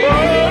free. Oh,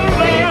 Lord.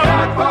 He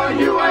died for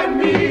you and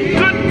me.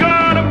 Good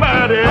God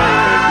Almighty. Oh,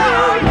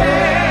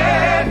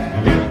 yeah.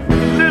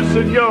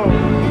 Listen, y'all.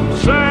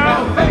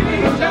 Salvation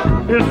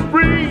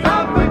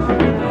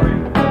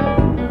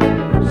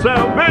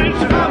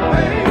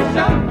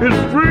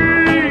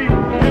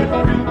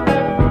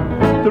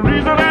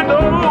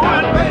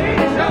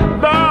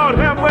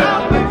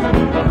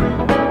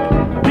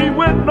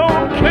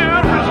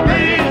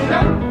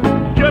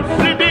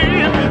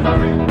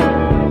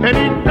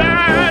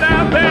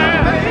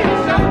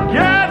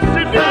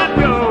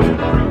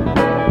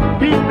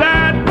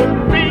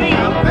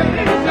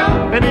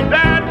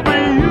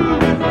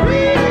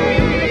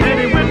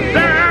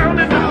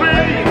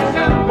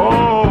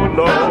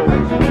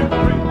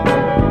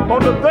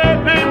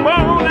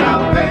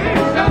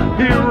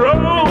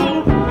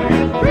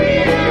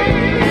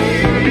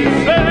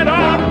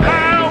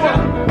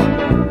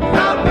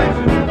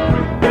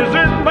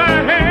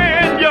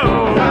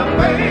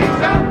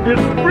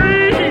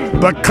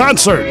The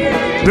concert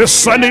this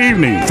Sunday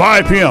evening,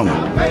 5 p.m.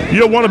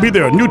 You'll want to be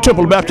there. New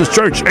Temple Baptist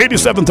Church,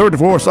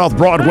 8734 South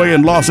Broadway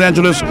in Los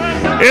Angeles.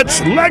 It's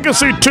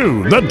Legacy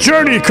 2. The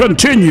journey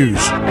continues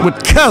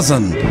with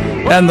Cousin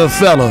and the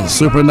fellas.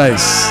 Super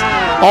nice.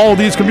 All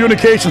these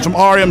communications from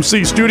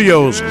RMC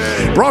Studios.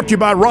 Brought to you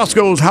by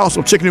Roscoe's House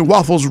of Chicken and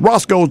Waffles.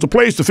 Roscoe's, the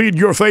place to feed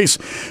your face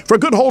for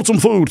good, wholesome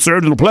food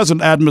served in a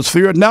pleasant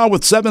atmosphere. Now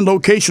with 7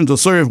 locations to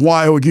serve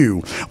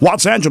YOU.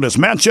 Los Angeles,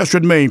 Manchester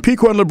and Maine,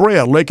 Pico and La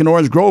Brea, Lake and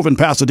Orange Grove in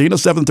Pasadena,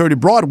 730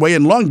 Broadway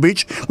in Long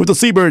Beach with the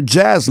Seabird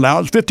Jazz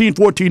Lounge,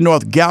 1514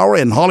 North Gower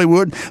in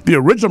Hollywood, the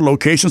original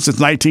location since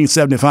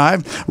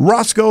 1975.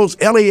 Roscoe's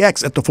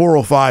LAX at the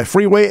 405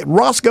 Freeway,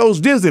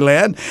 Roscoe's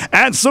Disneyland,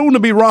 and soon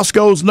to be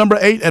Roscoe's number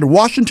 8 at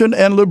Washington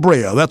and La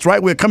Brea. That's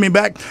right, we're coming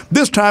back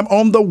this time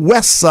on the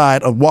west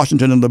side of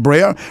Washington and La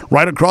Brea,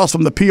 right across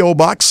from the P.O.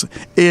 Box,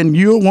 and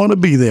you'll want to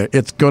be there.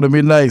 It's going to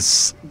be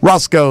nice.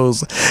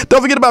 Roscoe's.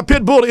 Don't forget about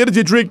Pitbull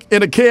energy drink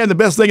in a can, the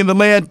best thing in the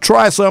land.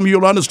 Try some,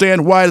 you'll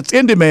understand why it's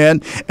in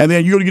demand, and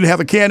then you'll have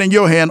a can in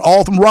your hand,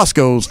 all from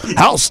Roscoe's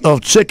House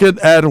of Chicken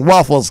and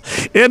Waffles.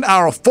 In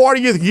our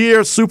 40th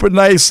year, super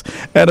nice,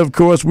 and of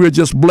course, we're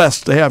just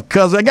blessed to have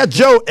Cousin. I got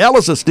Joe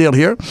Ellis is still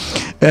here,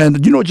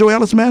 and you know Joe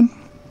Ellis, man?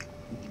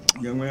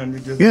 Young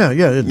man,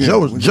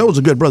 Joe's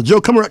a good brother. Joe,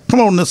 come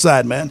on this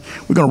side, man.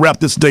 We're going to wrap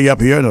this day up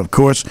here. And, of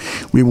course,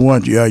 we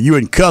want you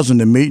and Cousin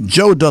to meet.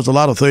 Joe does a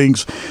lot of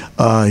things.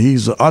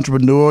 He's an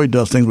entrepreneur. He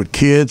does things with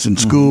kids and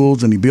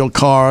schools, and he builds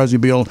cars. He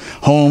builds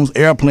homes,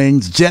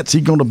 airplanes, jets.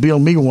 He's going to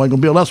build me one. He's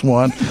going to build us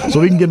one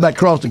so we can get back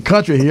across the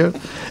country here.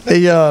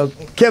 Hey,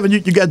 Kevin, you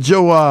got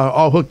Joe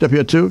all hooked up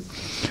here, too.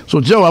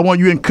 So, Joe, I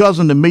want you and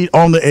Cousin to meet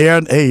on the air.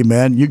 And, hey,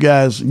 man, you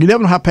guys, you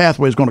never know how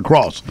pathway is going to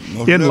cross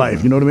in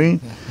life. You know what I mean?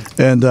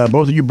 And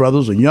both of you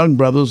brothers are young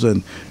brothers,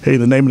 and hey,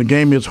 the name of the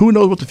game is who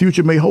knows what the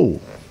future may hold.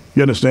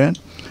 You understand?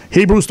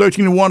 Hebrews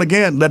 13:1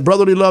 again, let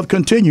brotherly love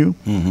continue.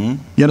 You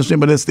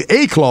understand? But it's the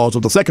A clause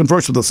of the second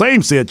verse of the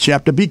same said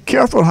chapter, be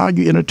careful how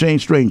you entertain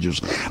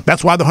strangers.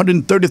 That's why the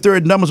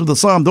 133rd numbers of the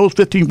Psalm, those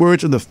 15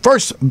 words in the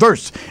first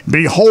verse,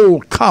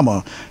 behold,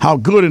 comma, how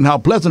good and how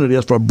pleasant it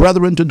is for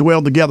brethren to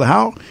dwell together.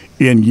 How?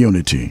 In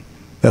unity.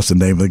 That's the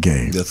name of the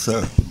game. Yes,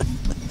 sir.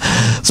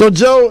 So,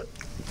 Joe,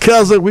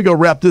 Cousin, we're going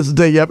to wrap this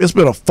day up. It's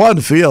been a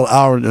fun-filled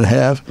hour and a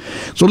half.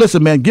 So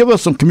listen, man, give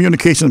us some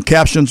communication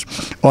captions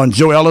on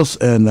Joe Ellis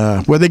and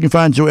where they can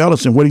find Joe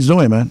Ellis and what he's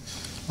doing, man.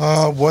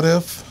 What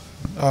if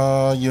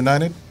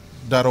united.org.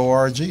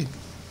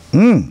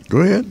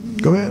 Go ahead.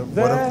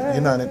 What if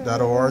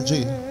united.org.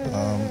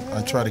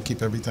 I try to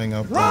keep everything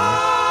up there.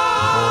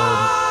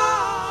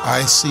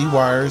 IC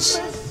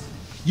Wires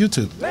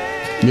YouTube.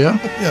 Yeah.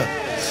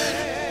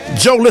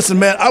 Joe, listen,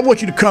 man, I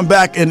want you to come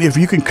back, and if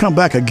you can come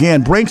back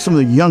again, bring some of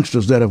the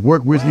youngsters that have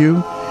worked with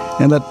you,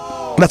 and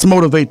let's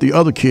motivate the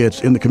other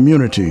kids in the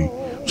community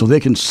so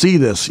they can see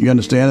this, you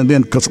understand? And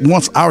then, because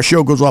once our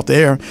show goes off the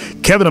air,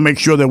 Kevin will make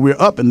sure that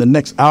we're up in the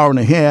next hour and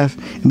a half,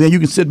 and then you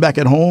can sit back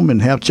at home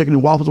and have chicken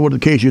and waffles or whatever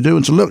the case you do,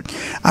 and say, look,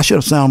 I should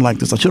have sounded like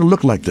this. I should have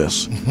looked like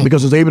this,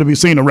 because it's able to be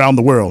seen around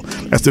the world.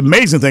 That's the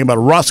amazing thing about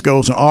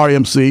Roscoe's and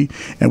RMC,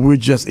 and we're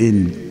just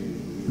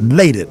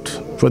elated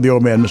for the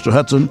old man, Mr.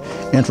 Hudson,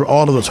 and for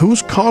all of us.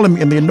 Who's calling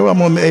me? And they know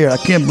I'm on the air. I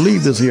can't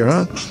believe this here,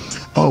 huh?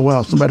 Oh,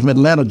 wow. Somebody from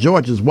Atlanta,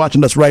 Georgia is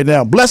watching us right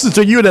now. Blessings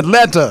to you in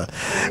Atlanta.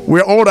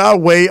 We're on our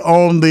way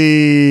on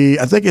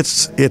I think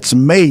it's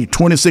May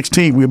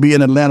 2016. We'll be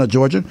in Atlanta,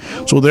 Georgia.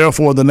 So,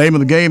 therefore, the name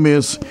of the game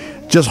is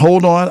just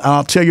hold on.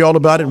 I'll tell you all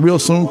about it real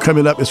soon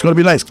coming up. It's going to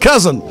be nice.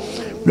 Cousin,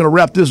 we're going to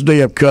wrap this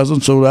day up,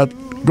 Cousin, so that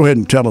go ahead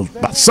and tell us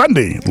about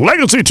Sunday,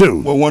 Legacy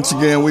 2. Well, once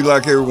again, we'd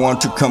like everyone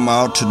to come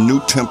out to New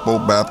Temple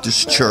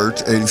Baptist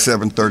Church,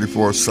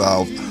 8734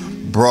 South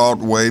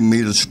Broadway.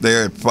 Meet us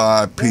there at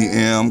 5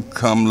 p.m.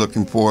 Come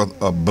looking for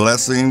a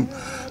blessing.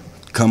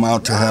 Come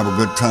out to have a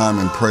good time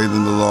and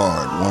praising the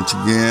Lord. Once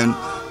again,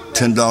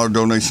 $10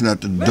 donation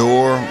at the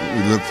door.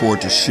 We look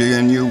forward to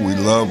seeing you. We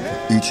love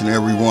each and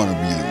every one of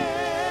you.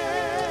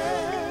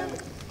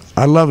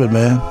 I love it,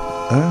 man.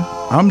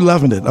 I'm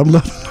loving it. I'm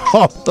loving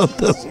all of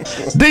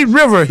this. Deep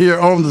River here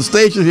on the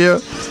station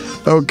here.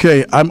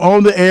 Okay, I'm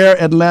on the air,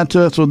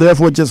 Atlanta, so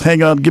therefore just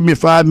hang on. Give me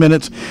 5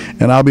 minutes,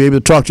 and I'll be able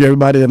to talk to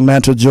everybody in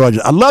Atlanta, Georgia.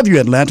 I love you,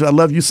 Atlanta. I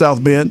love you,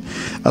 South Bend.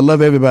 I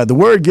love everybody. The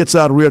word gets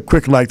out real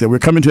quick like that. We're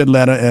coming to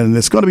Atlanta, and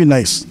it's going to be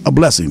nice, a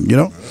blessing, you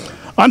know.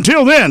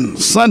 Until then,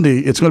 Sunday,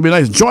 it's going to be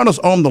nice. Join us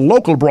on the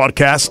local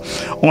broadcast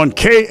on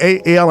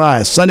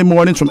KALI, Sunday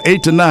mornings from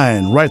 8 to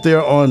 9, right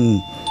there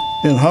in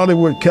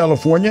Hollywood,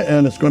 California,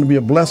 and it's going to be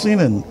a blessing,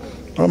 and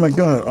oh, my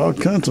God, all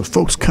kinds of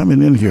folks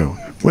coming in here.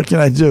 What can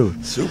I do?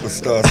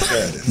 Superstar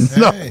status.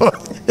 No,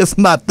 it's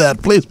not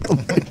that. Please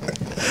believe.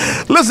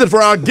 Listen, for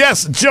our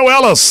guest, Joe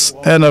Ellis,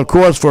 and, of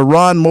course, for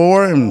Ron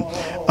Moore, and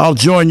I'll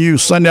join you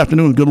Sunday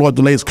afternoon. Good Lord,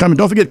 the latest coming.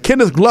 Don't forget,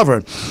 Kenneth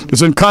Glover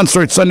is in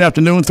concert Sunday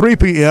afternoon, 3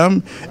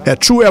 p.m.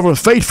 at True Ever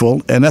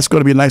Faithful, and that's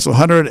going to be nice,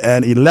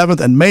 111th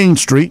and Main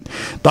Street.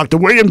 Dr.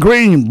 William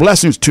Green,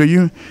 blessings to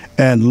you,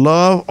 and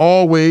love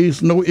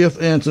always, no ifs,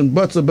 ands, and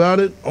buts about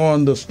it,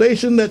 on the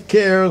station that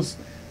cares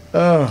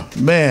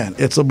Man,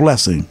 it's a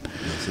blessing.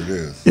 Yes, it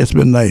is. It's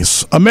been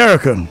nice.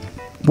 America,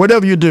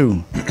 whatever you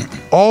do,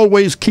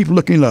 always keep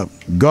looking up.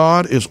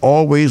 God is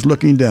always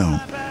looking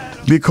down,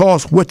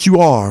 because what you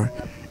are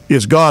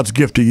is God's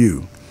gift to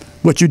you.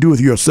 What you do with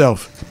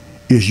yourself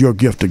is your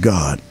gift to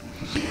God.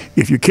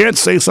 If you can't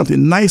say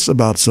something nice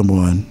about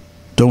someone,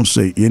 don't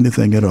say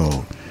anything at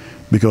all,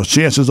 because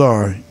chances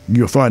are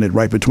you'll find it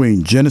right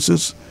between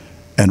Genesis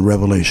and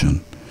Revelation.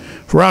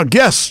 For our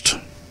guest,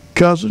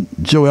 cousin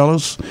Joe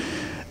Ellis,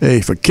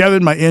 for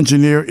Kevin, my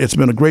engineer, it's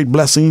been a great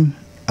blessing.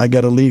 I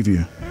got to leave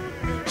you.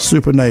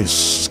 Super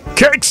nice.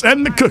 Cakes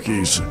and the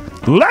cookies.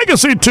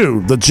 Legacy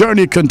 2. The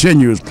journey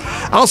continues.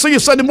 I'll see you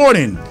Sunday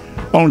morning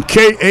on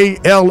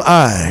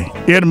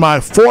KALI. In my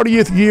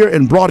 40th year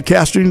in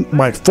broadcasting,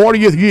 my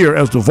 40th year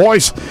as the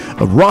voice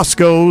of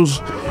Roscoe's,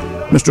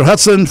 Mr.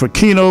 Hudson for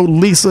Keno,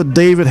 Lisa,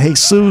 David,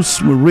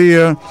 Jesus,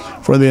 Maria,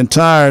 for the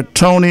entire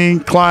Tony,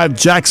 Clive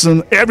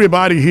Jackson,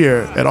 everybody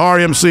here at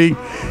RMC.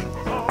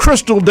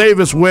 Crystal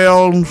Davis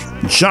Wells,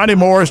 Johnny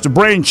Morris, the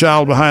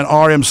brainchild behind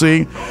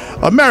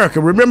RMC.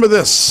 America, remember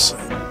this.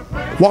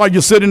 While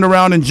you're sitting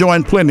around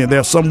enjoying plenty,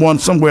 there's someone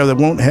somewhere that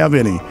won't have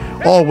any.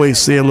 Always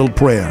say a little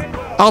prayer.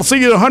 I'll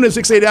see you in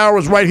 168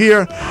 hours right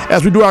here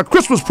as we do our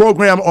Christmas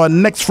program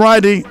on next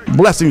Friday.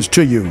 Blessings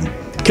to you.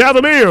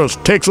 Cavaliers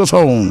takes us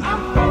home.